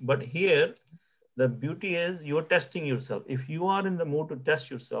else. But here, the beauty is you're testing yourself. If you are in the mood to test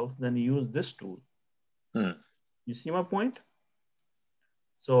yourself, then use this tool. You see my point?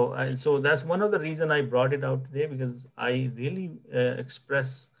 So that's one of the reasons I brought it out today, because I really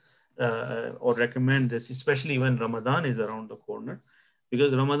express or recommend this, especially when Ramadan is around the corner,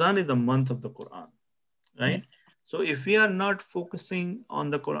 because Ramadan is the month of the Quran, right? So if we are not focusing on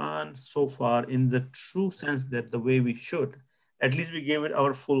the Quran so far in the true sense that the way we should, at least we gave it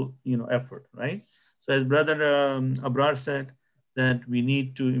our full, effort, right? So as Brother Abrar said, that we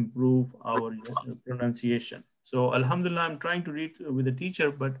need to improve our pronunciation. So Alhamdulillah, I'm trying to read with a teacher,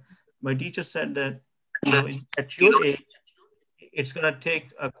 but my teacher said that, at your age, it's going to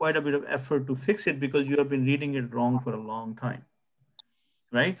take quite a bit of effort to fix it because you have been reading it wrong for a long time,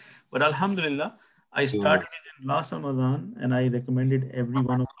 right? But Alhamdulillah, I started it in last Ramadan, and I recommended every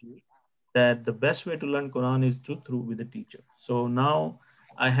one of you that the best way to learn Quran is through with a teacher. So now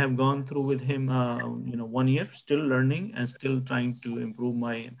I have gone through with him, 1 year, still learning and still trying to improve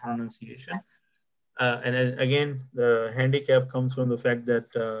my pronunciation. And again, the handicap comes from the fact that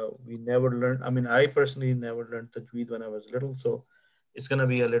we never learned. I mean, I personally never learned tajweed when I was little, so it's going to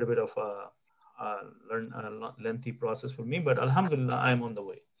be a little bit of a lengthy process for me. But Alhamdulillah, I'm on the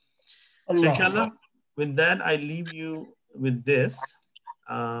way. So inshallah, with that, I leave you with this,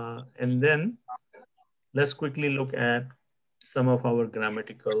 and then let's quickly look at some of our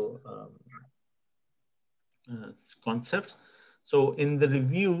grammatical concepts. So in the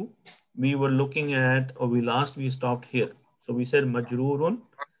review, we were looking at, or we stopped here. So we said majroorun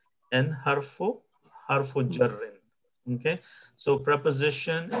and harfu jarrin. Okay. So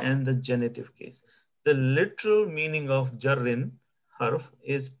preposition and the genitive case. The literal meaning of jarrin, harf,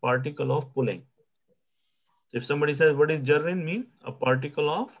 is particle of pulling. So if somebody says, what is jarrin mean? A particle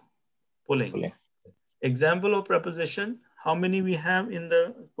of pulling. Example of preposition, how many we have in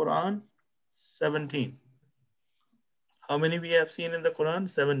the Quran? 17. How many we have seen in the Quran?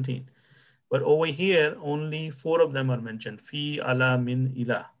 17. But over here, only 4 of them are mentioned. Fi, ala, min,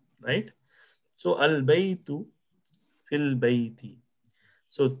 ila, right? So, al-baytu, fil bayti.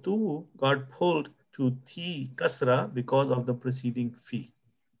 So, tu got pulled to thi kasra because of the preceding fi.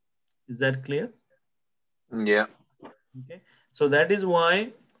 Is that clear? Yeah. Okay. So, that is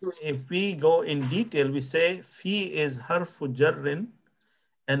why if we go in detail, we say fi is harfu jarrin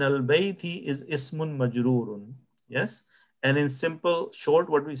and al-bayti is ismun majroorun. Yes. And in simple, short,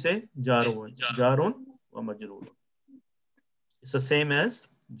 what we say? Jarun. Jarun wa majroorun. It's the same as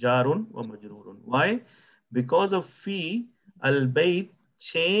jarun wa majroorun. Why? Because of fi, al-bayt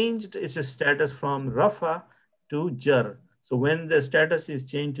changed its status from rafa to jar. So when the status is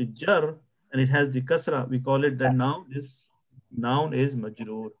changed to jar and it has the kasra, we call it that noun is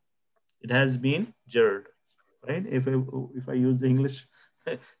majroor. It has been jarred, right? If I use the English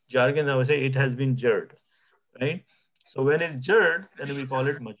jargon, I would say it has been jarred, right? So when it's jarred, then we call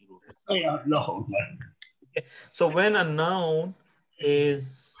it majroor. Okay. So when a noun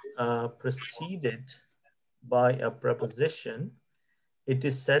is preceded by a preposition, it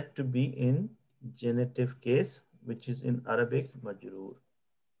is said to be in genitive case, which is in Arabic majroor.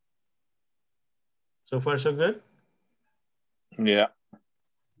 So far, so good? Yeah.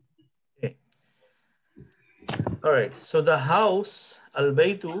 Okay. All right. So the house,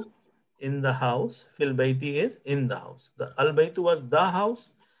 al-baytu, in the house, fil bayti is in the house. The al-baytu was the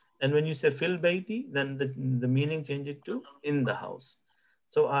house. And when you say fil bayti, then the meaning changes to in the house.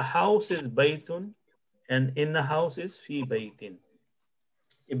 So a house is baytun and in the house is fi baytin.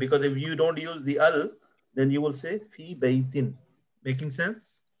 Because if you don't use the al, then you will say fi baytin. Making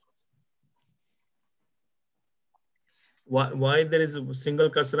sense? Why there is a single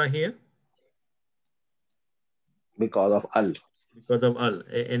kasra here? Because of al. Because of al.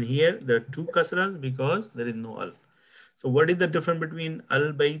 And here there are 2 kasras because there is no al. So what is the difference between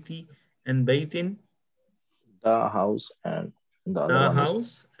al-bayti and baytin? The house and the other The one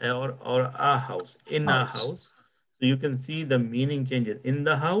house or a house, in a house. So you can see the meaning changes. In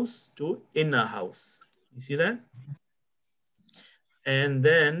the house to in a house. You see that? And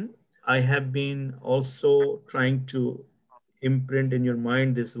then I have been also trying to imprint in your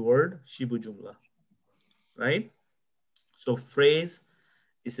mind this word, shibu jumla, right? So phrase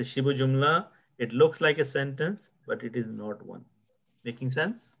is a shibu jumla. It looks like a sentence, but it is not one. Making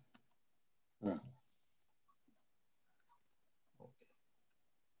sense? Yeah.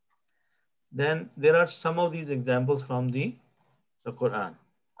 Then there are some of these examples from the Quran,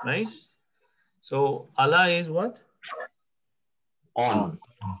 right? So Allah is what? On.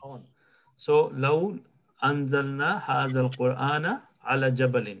 On. So law anzalna hazal Qur'ana ala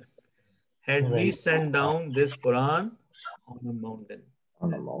jabalin. Had we sent down this Quran on a mountain.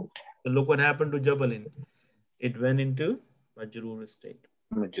 on a mountain. So look what happened to Jabalin. It went into Majroor state.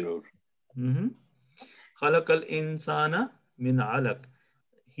 Majroor. Khalaqal insana min alaq.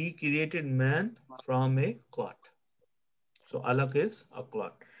 He created man from a clot. So alaq is a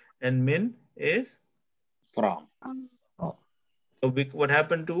clot. And min is From. So what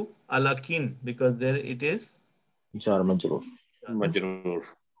happened to alakin? Because there it is Jar majroor. Majroor.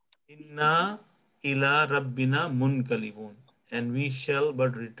 Inna ila rabbina munkalibun. And we shall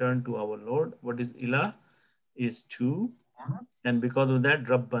but return to our Lord. What is ila? Is to. And because of that,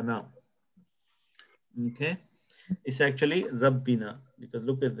 rabbana. Okay. It's actually rabbina. Because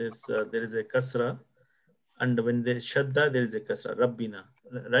look at this. There is a kasra. And when there is shadda, there is a kasra. Rabbina.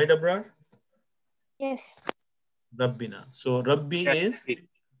 Right, Abrar? Yes. Rabbina. So Rabbi is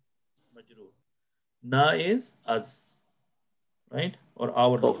majroor. Na is us. Right? Or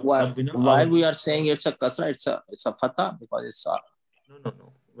our So Lord. why we are saying it's a kasra, it's a fatha because it's a.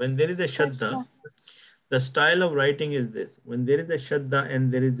 No. When there is a shadda, the style of writing is this. When there is a shadda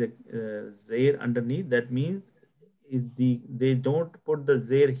and there is a zair underneath, that means they don't put the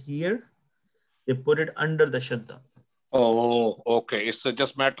zair here. They put it under the shadda. Oh, okay. It's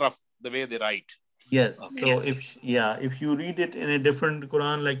just matter of the way they write. Yes. Okay. So if you read it in a different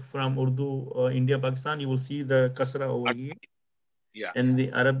Quran, like from Urdu, India, Pakistan, you will see the kasra over here. Yeah. And the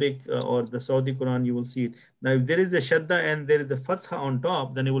Arabic or the Saudi Quran, you will see it. Now, if there is a shadda and there is a fatha on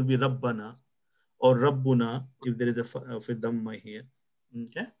top, then it will be Rabbana or Rabbuna if there is a dhamma here.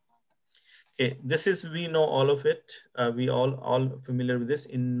 Okay. Okay. This is, we know all of it. We all familiar with this.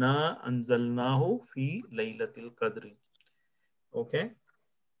 Inna anzalnahu fi laylatil qadri. Okay.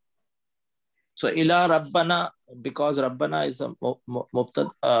 So ila Rabbana, because Rabbana is a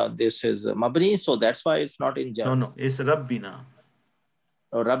mubtad, this is mabni, so that's why it's not in jar. No, it's Rabbina.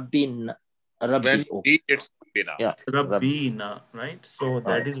 Rabbin. Rabbi. When Okay. it's Rabbina. Yeah. Rabbina, right? So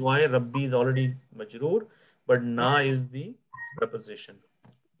that is why Rabbi is already Majroor, but Na is the preposition.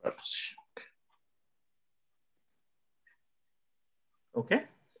 Okay,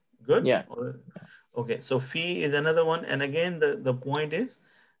 good. Yeah. Okay, so Fi is another one, and again the point is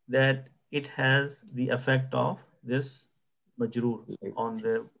that it has the effect of this Majroor on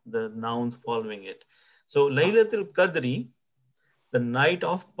the nouns following it. So Laylatul Qadri, the night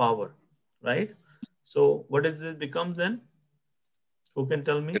of power, right? So what does it become then? Who can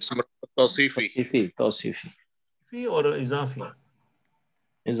tell me? It's Tawsifi. Tawsifi. Fi or Izafi?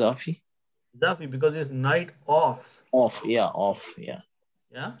 Izafi. Izafi, because it's night of. Off. Yeah. Off. Yeah.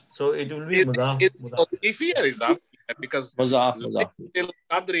 Yeah. So it will be Mudaf. It's Tawsifi or Izafi? Because Muzaf. Laylatul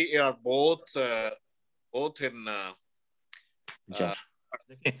Qadri are both in. Okay.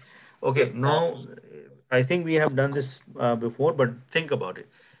 Okay. Now, I think we have done this before, but think about it.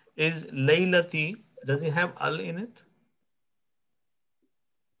 Is Laylati, does it have al in it?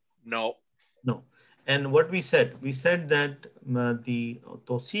 No. No. And what we said that the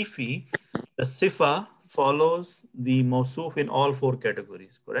Tawsifi, the Sifa follows the Mawsuf in all four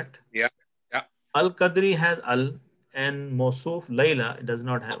categories, correct? Yeah. Yeah. Al-Qadri has al, and Mawsuf Layla does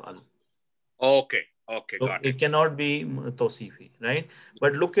not have al. Okay. Okay. So Got it cannot be Tawsifi, right?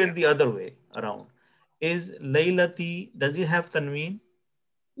 But look at the other way around. Is Laylati, does it have Tanween?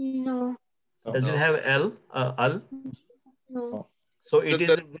 No. Does it have al? No. So it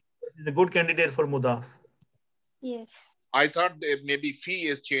is a good candidate for Mudaf. Yes. I thought that maybe Fi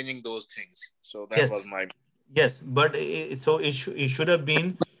is changing those things. So that was my. Yes, but it should have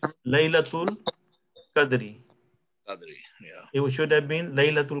been Laylatul Qadri. Yeah. It should have been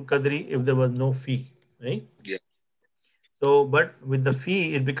Laylatul Qadri if there was no Fi, right? Yeah. So, but with the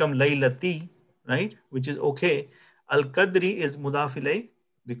Fi, it becomes Laylati, right? Which is okay. Al Qadri is Mudaf ilay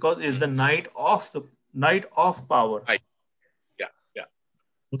because it's the night of power. Yeah. Yeah.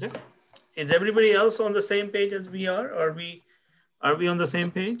 Okay. Is everybody else on the same page as we are? Are we on the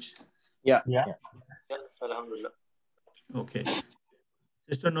same page? Yeah. Yes, alhamdulillah. Okay.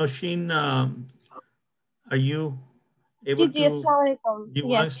 Sister Noshin, are you able to?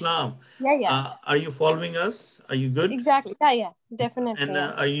 Yes. Islam. Yeah. Are you following us? Are you good? Exactly. Yeah. Definitely. And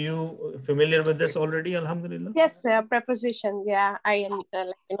are you familiar with this already? Alhamdulillah. Yes, preposition. Yeah, I am.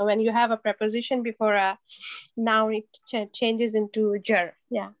 When you have a preposition before a noun, it changes into jar.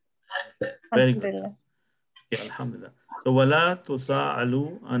 Yeah. Very good. Okay, alhamdulillah. So, wala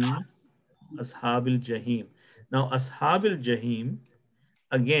tusa'alu an ashabil jahim. Now, ashabil jahim,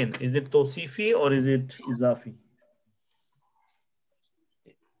 again, is it tawsifi or is it izafi?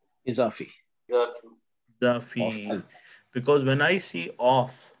 Izafi. Izafi. Because when I see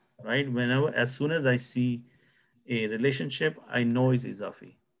off, right, as soon as I see a relationship, I know it's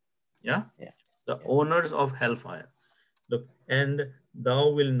izafi. Yeah? The owners of hellfire. Look, and thou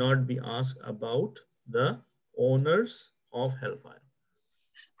will not be asked about the owners of hellfire.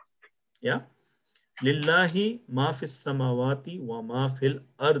 Yeah? Lillahi ma fis samawati wa ma fil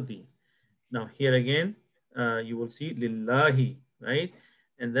ardi. Now here again, you will see lillahi, right?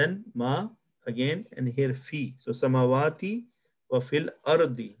 And then ma again, and here fi. So samawati wa fil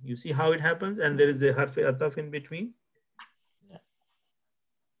ardi. You see how it happens? And there is a harf ataf in between.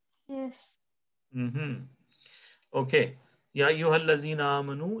 Yes. Okay. Ya ayyuhallazina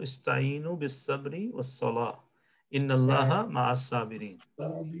amanu ista'inu bis sabri was salah. Inna Allaha ma'as sabirin.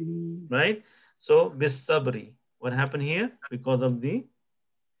 Right? So bis sabri. What happened here? Because of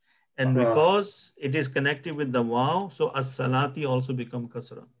and because it is connected with the waw, so as-salati also become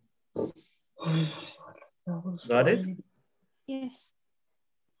kasra. Got it? Yes.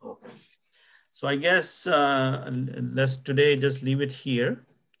 Okay. So I guess let's today just leave it here.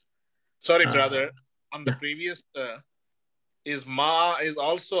 Sorry, brother. On the previous, is ma is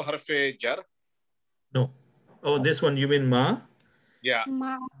also harfe jar? No. Oh, this one you mean ma? Yeah.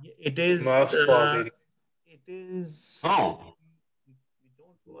 Ma. It is. It is. Oh. We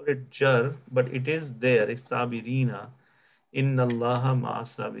don't call it jar, but it is there. It's sabirina. Inna Allaha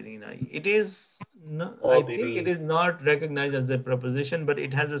ma'as sabirina. It is. I think it is not recognized as a preposition, but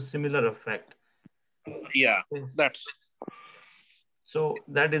it has a similar effect. Yeah, that's. So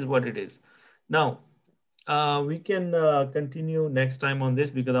that is what it is. Now, we can continue next time on this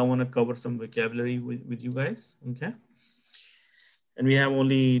because I want to cover some vocabulary with you guys. Okay. And we have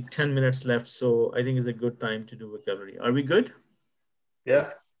only 10 minutes left. So I think it's a good time to do vocabulary. Are we good? Yeah.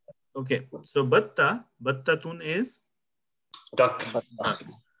 Okay. So battatun is? Duck.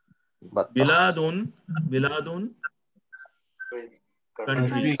 Biladun,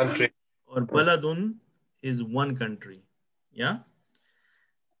 country. Or baladun is one country. Yeah.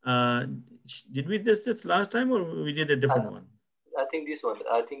 Did we this last time or we did a different one? I think this one.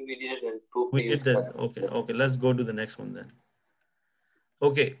 I think we did it in two We previous did that. classes. Okay, okay. Let's go to the next one then.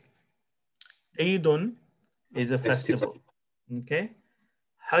 Okay. Eidun is a festival. Okay.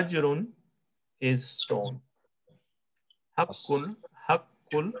 Hajrun is stone. Hakkun,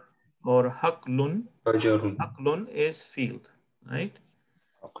 hakkul or haklun is field, right?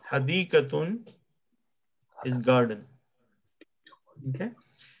 Hadikatun is garden. Okay.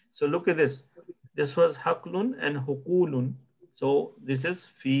 So look at this. This was haklun and hukulun. So this is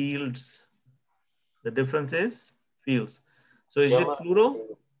fields. The difference is fields. So is it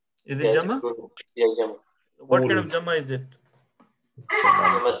plural? Is it Jama? Yeah, Jama. What kind of Jama is it?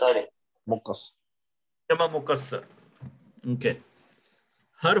 Jama Salim. Mukas. Jama Mukassar. Okay.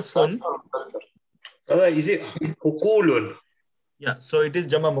 Harfun. Is it Hukulun? Yeah, so it is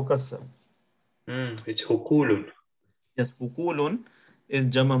Jama Mukassar. It's Hukulun. Yes, Hukulun is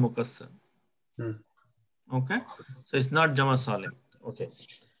Jama Mukassar. Okay. So it's not Jama Salim. Okay.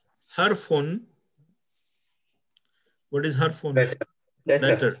 Harfun. What is Harfun?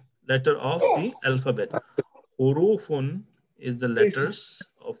 Letter of the alphabet. Hurufun is the letters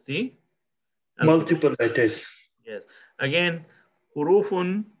of the alphabet. Multiple letters. Yes. Again,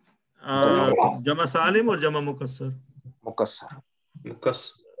 Hurufun, Jama Salim or Jama Mukassar? Mukassar.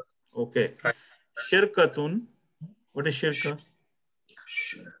 Mukassar. Okay. Shirkatun. What is shirka?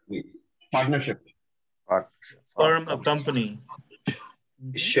 Partnership. Firm, a company.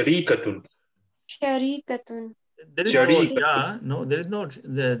 Sharikatun. Sharikatun. There is no ya. No, there is no.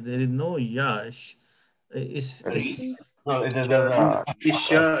 There is no ya. No, it is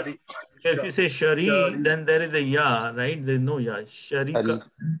Shari. If you say shari, then there is a ya, right? There is no ya. Sharika.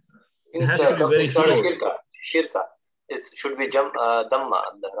 It has to be very short. Shirka. It should be Dhamma.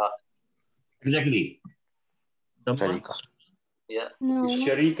 Exactly. Dhamma. Yeah. No.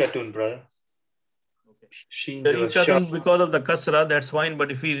 Sharikatun, brother. Sharikatun, because of the kasra, that's fine.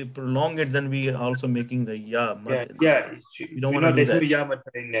 But if we prolong it, then we are also making the ya. Yeah. We don't want to do that. No ya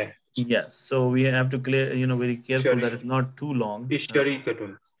in there. Yes. So we have to clear, very careful that it's not too long. It's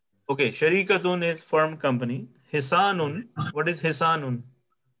Sharikatun. Okay. Sharikatun is firm company. Hisanun. What is Hisanun?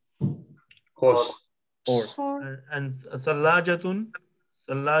 Horse. And Sallajatun.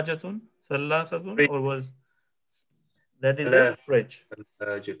 Or was that is the fridge.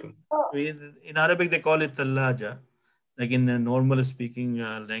 In Arabic, they call it Thallaja. Like in a normal speaking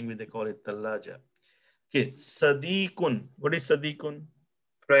language, they call it Thallaja. Okay, Sadiqun. What is Sadiqun?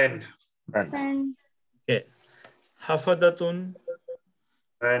 Friend. Okay. Hafadatun.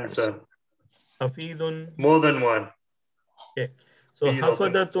 Grandson. Hafidun. More than one. Okay. So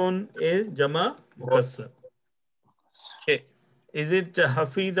Hafadatun is Jama Mukassar. Okay. Is it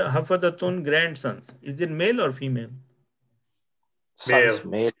Hafadatun grandsons? Is it male or female? Sons,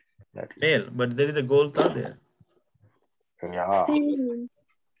 male. Male, but there is a golta there. Yeah.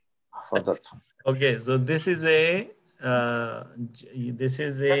 Okay, so this is a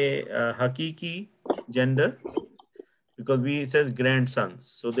hakiki gender because it says grandsons.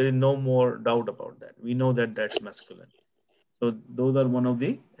 So there is no more doubt about that. We know that that's masculine. So those are one of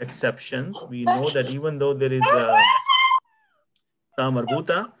the exceptions. We know that even though there is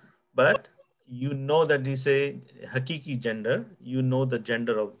marbuta, but you know that is a hakiki gender. You know the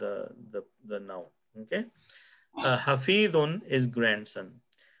gender of the noun. Okay. Hafidun is grandson.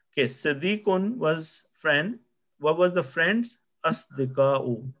 Okay. Sadiqun was friend. What was the friends?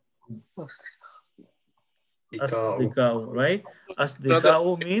 Asdiqa'u. Asdiqa'u, right?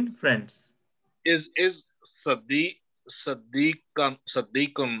 Asdiqa'u mean friends. Is Sadiqun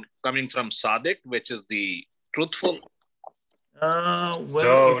coming from Sadiq, which is the truthful?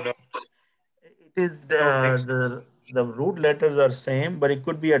 No. It is the root letters are same, but it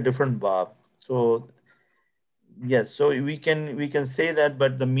could be a different bab. So yes, so we can say that,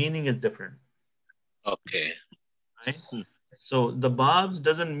 but the meaning is different. Okay. Right? So the babs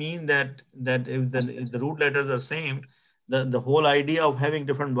doesn't mean that if the root letters are same, the whole idea of having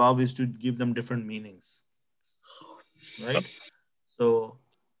different bab is to give them different meanings. Right? So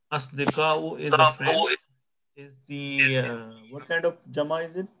asdiqa'u is the friends. Is the what kind of jama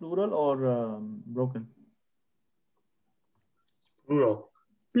is it? Plural or broken? Plural.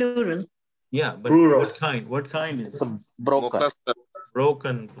 Yeah, but plural. What kind? What kind is it? Broken.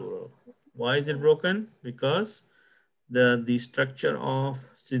 Broken plural. Why is it broken? Because the structure of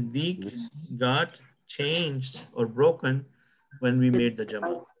Siddiq got changed or broken when we made the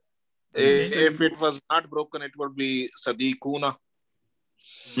jama. If it was not broken, it would be Sadiquna.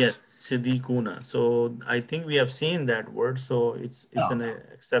 Yes, Siddiquna. So I think we have seen that word. So it's an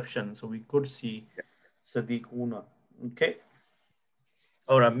exception. So we could see Siddiquna. Okay.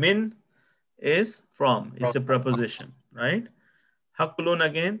 Or min. is from. It's a preposition, right? Haqlun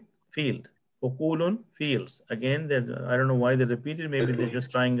again, field. Uqulun, fields. Again, I don't know why they repeat it. Maybe they're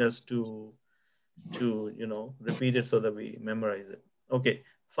just trying us to repeat it so that we memorize it. Okay.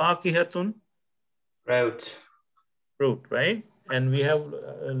 Faqihatun, fruit, right? And we have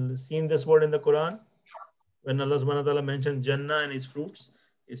seen this word in the Quran. When Allah subhanahu wa ta'ala mentions Jannah and its fruits,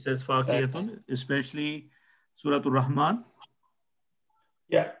 it says Faqiyatun, especially Surah Al-Rahman.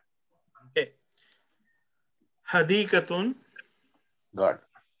 Yeah. Okay. Hadikatun,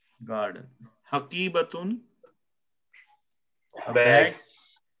 garden. Haqibatun, a bag,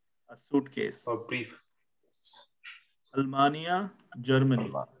 a suitcase. Or brief. Almania, Germany.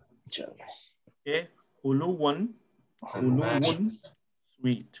 Okay. Huluwun,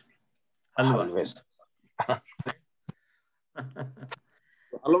 sweet. Halwa.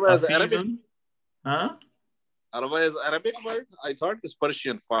 Halwa is Arabic. Huh? Halwa is Arabic word? I thought it's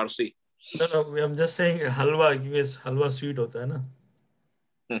Persian, Farsi. No, I'm just saying halwa, because halwa sweet hota hai na.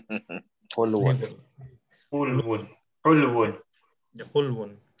 Hulwun.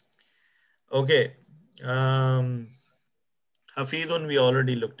 Hulwun. Okay. Hafidun we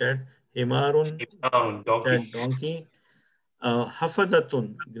already looked at. Himarun, donkey.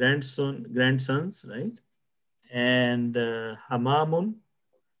 Hafadatun, grandsons, right? And hamamun.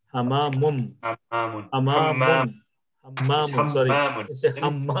 Sorry. It's a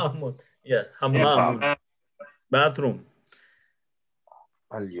hammamun. Yes, hammamun. Bathroom.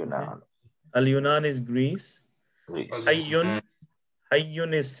 Al-Yunan is Greece.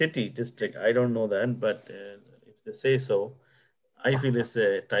 Hayyun is city, district. I don't know that, but if they say so, I feel it's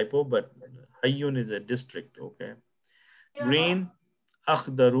a typo, but Hayyun is a district, okay? Green,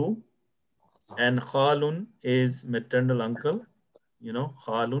 Akhdaru, and Khalun is maternal uncle,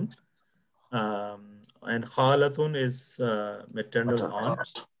 Khalun. And Khalatun is maternal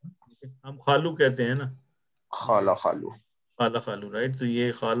aunt. हम खालू कहते हैं ना खाला, right? So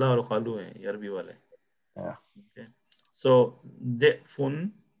ये खाला और खालू हैं, ये अरबी वाले. Yeah. Okay. So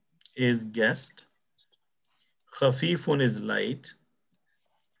Difun is guest. Khafifun is light.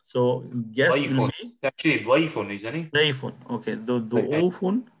 So guest will be actually Dwaifun, isn't it? Daifun. Okay.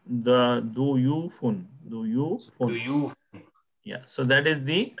 Du'ufun, Duyufun. Yeah. So that is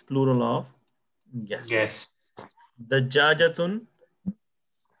the plural of guest. Yes. Dajjajatun,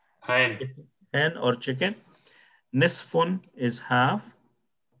 hen or chicken. Nisfun is half.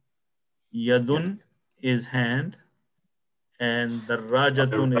 Yadun is hand. And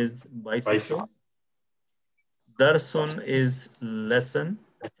Darrajatun is bicycle. Darsun is lesson.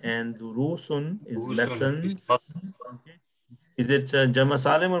 And Durusun is lessons. Okay. Is it Jama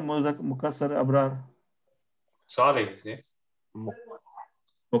Salim or Mukassar Abrar? Salim, yes.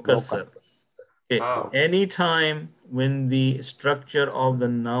 Mukassar. Okay. Anytime when the structure of the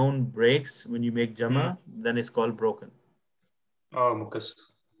noun breaks, when you make Jama, then it's called broken. Oh,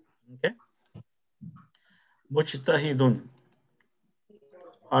 Mukassar. Okay. Mujtahidun,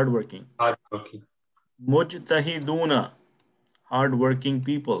 hardworking. Mujtahiduna, hardworking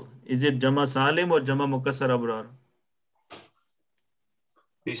people. Is it Jama Salim or Jama Mukassar Abrar?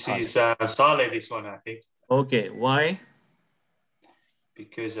 This is Saleh, this one, I think. Okay, why?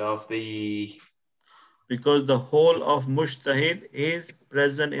 Because the whole of Mujtahid is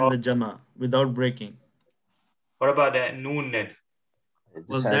present in the Jama without breaking. What about that noon then?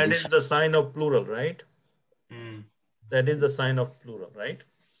 Well, that is the sign of plural, right? That is the sign of plural, right?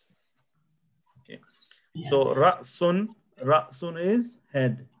 Okay. So Ra'sun is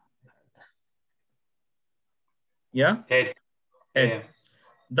head. Yeah? Head. Yeah.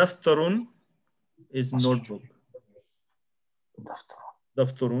 Daftarun is notebook.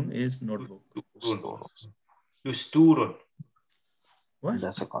 Daftarun is notebook. Dusturun. What?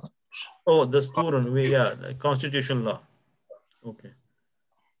 That's a constitution. Oh, Dasturun. Yeah, constitution law. Okay.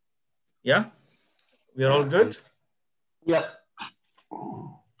 Yeah? We are all good? Yep.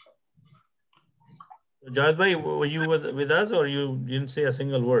 Jawad bhai, were you with us or you didn't say a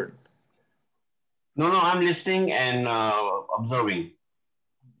single word? No, I'm listening and observing.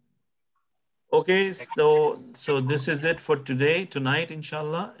 Okay, so this is it for tonight,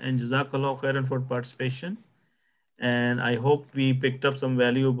 inshallah, and Jazakallah khairan for participation. And I hope we picked up some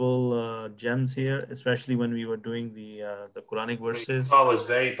valuable gems here, especially when we were doing the Quranic verses. That was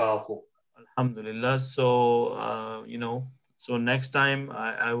very powerful. Alhamdulillah. So, so next time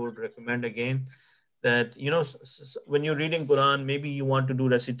I would recommend again that, when you're reading Quran, maybe you want to do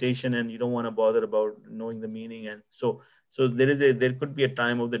recitation and you don't want to bother about knowing the meaning. And so there could be a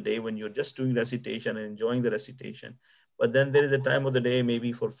time of the day when you're just doing recitation and enjoying the recitation. But then there is a time of the day,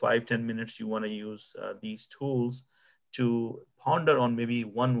 maybe for 5-10 minutes, you want to use these tools to ponder on maybe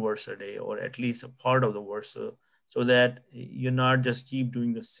one verse a day, or at least a part of the verse, so that you're not just keep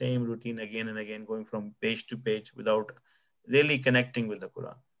doing the same routine again and again, going from page to page without really connecting with the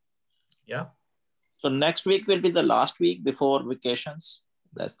Quran. Yeah. So next week will be the last week before vacations.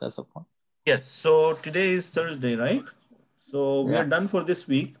 That's the point. Yes. So today is Thursday, right? So we are done for this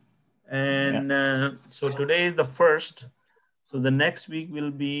week. And so today is the 1st. So the next week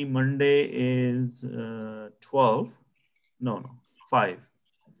will be Monday is 12. No, 5.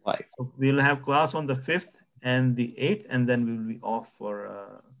 So we'll have class on the 5th and the 8th, and then we'll be off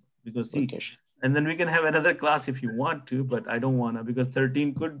for, because see, and then we can have another class if you want to, but I don't want to, because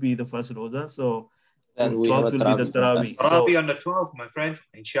 13 could be the first Roza. So then 12th will be the Tarawih. Tarawih on the 12th, my friend.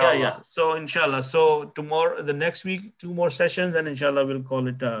 Inshallah. Yeah. So inshallah. So tomorrow, the next week, 2 more sessions, and inshallah we'll call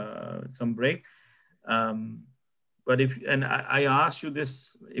it some break. But I asked you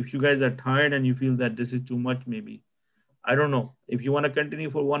this, if you guys are tired and you feel that this is too much, maybe, I don't know. If you want to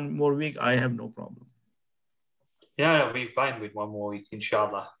continue for 1 more week, I have no problem. Yeah, we'll be fine with 1 more week,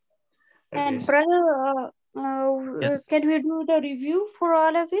 inshallah. And brother, can we do the review for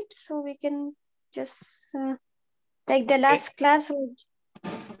all of it, so we can just like the last class? Or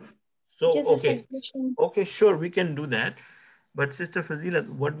so just okay, sure, we can do that. But Sister Fazila,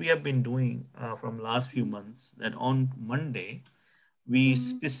 what we have been doing from last few months, that on Monday, we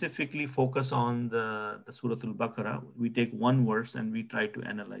specifically focus on the Surah Al-Baqarah. We take 1 verse and we try to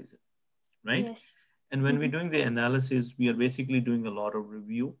analyze it, right? Yes. And when we're doing the analysis, we are basically doing a lot of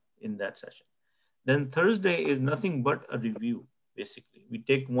review in that session. Then Thursday is nothing but a review, basically. We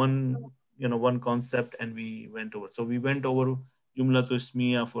take one concept and we went over. So we went over Jumlatu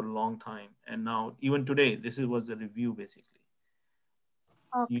Ismiya for a long time. And now, even today, this was the review, basically.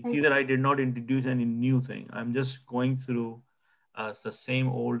 Okay. You see that I did not introduce any new thing. I'm just going through the same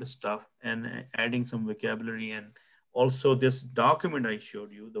old stuff and adding some vocabulary. And also this document I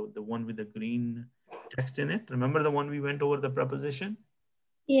showed you, the one with the green text in it. Remember the one we went over, the preposition?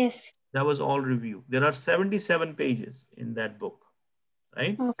 Yes. That was all review. There are 77 pages in that book,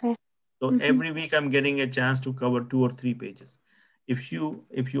 right? Okay. So every week I'm getting a chance to cover 2 or 3 pages. If you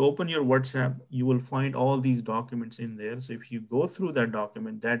open your WhatsApp, you will find all these documents in there. So if you go through that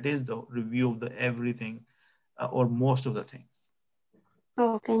document, that is the review of the everything or most of the things.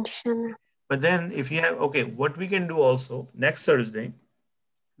 Okay, inshallah. But then if you have, okay, what we can do also, next Thursday,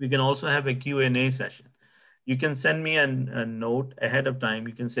 we can also have a Q&A session. You can send me a note ahead of time.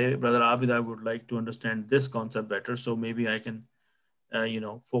 You can say, Brother Abid, I would like to understand this concept better. So maybe I can,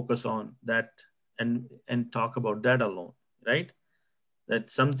 focus on that and talk about that alone, right?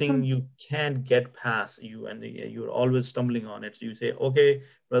 That's something you can't get past you and you're always stumbling on it. So you say, okay,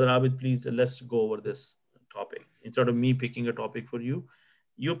 Brother Abid, please, let's go over this topic. Instead of me picking a topic for you,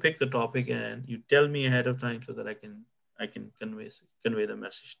 you pick the topic and you tell me ahead of time so that I can convey the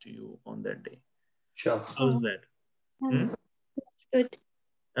message to you on that day. Sure. How's that? That's good.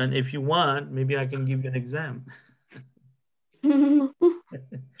 And if you want, maybe I can give you an exam.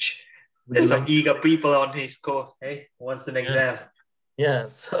 There's some eager people on his call. Hey, what's an exam? Yeah,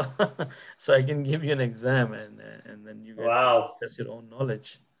 so I can give you an exam and then you guys can test your own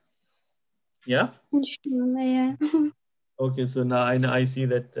knowledge. Yeah? Yeah. Okay, so now I see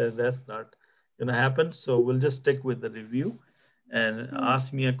that that's not going to happen. So we'll just stick with the review and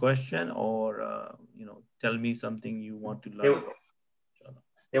ask me a question or, tell me something you want to learn.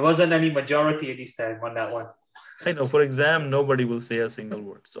 There wasn't any majority at this time on that one. I know, for exam, nobody will say a single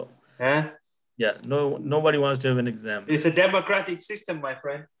word. So, yeah, nobody wants to have an exam. It's a democratic system, my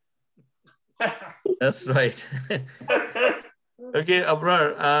friend. That's right. Okay,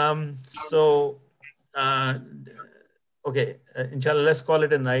 Abrar. Okay, inshallah, let's call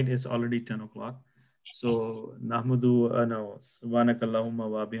it a night. It's already 10 o'clock. So, nahmadu subhanakallahumma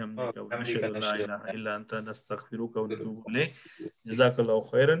wa bihamdika wa nashhadu an la ilaha illa anta nastaghfiruka wa natubu ilayk.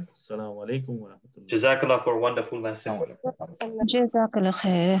 Jazakallahu khairan. Assalamu alaikum wa rahmatullah. Jazakallah for a wonderful lesson. Jazakallah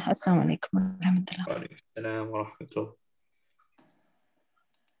khair. Assalamu alaikum wa rahmatullah. Wa alaikum assalam wa rahmatullah.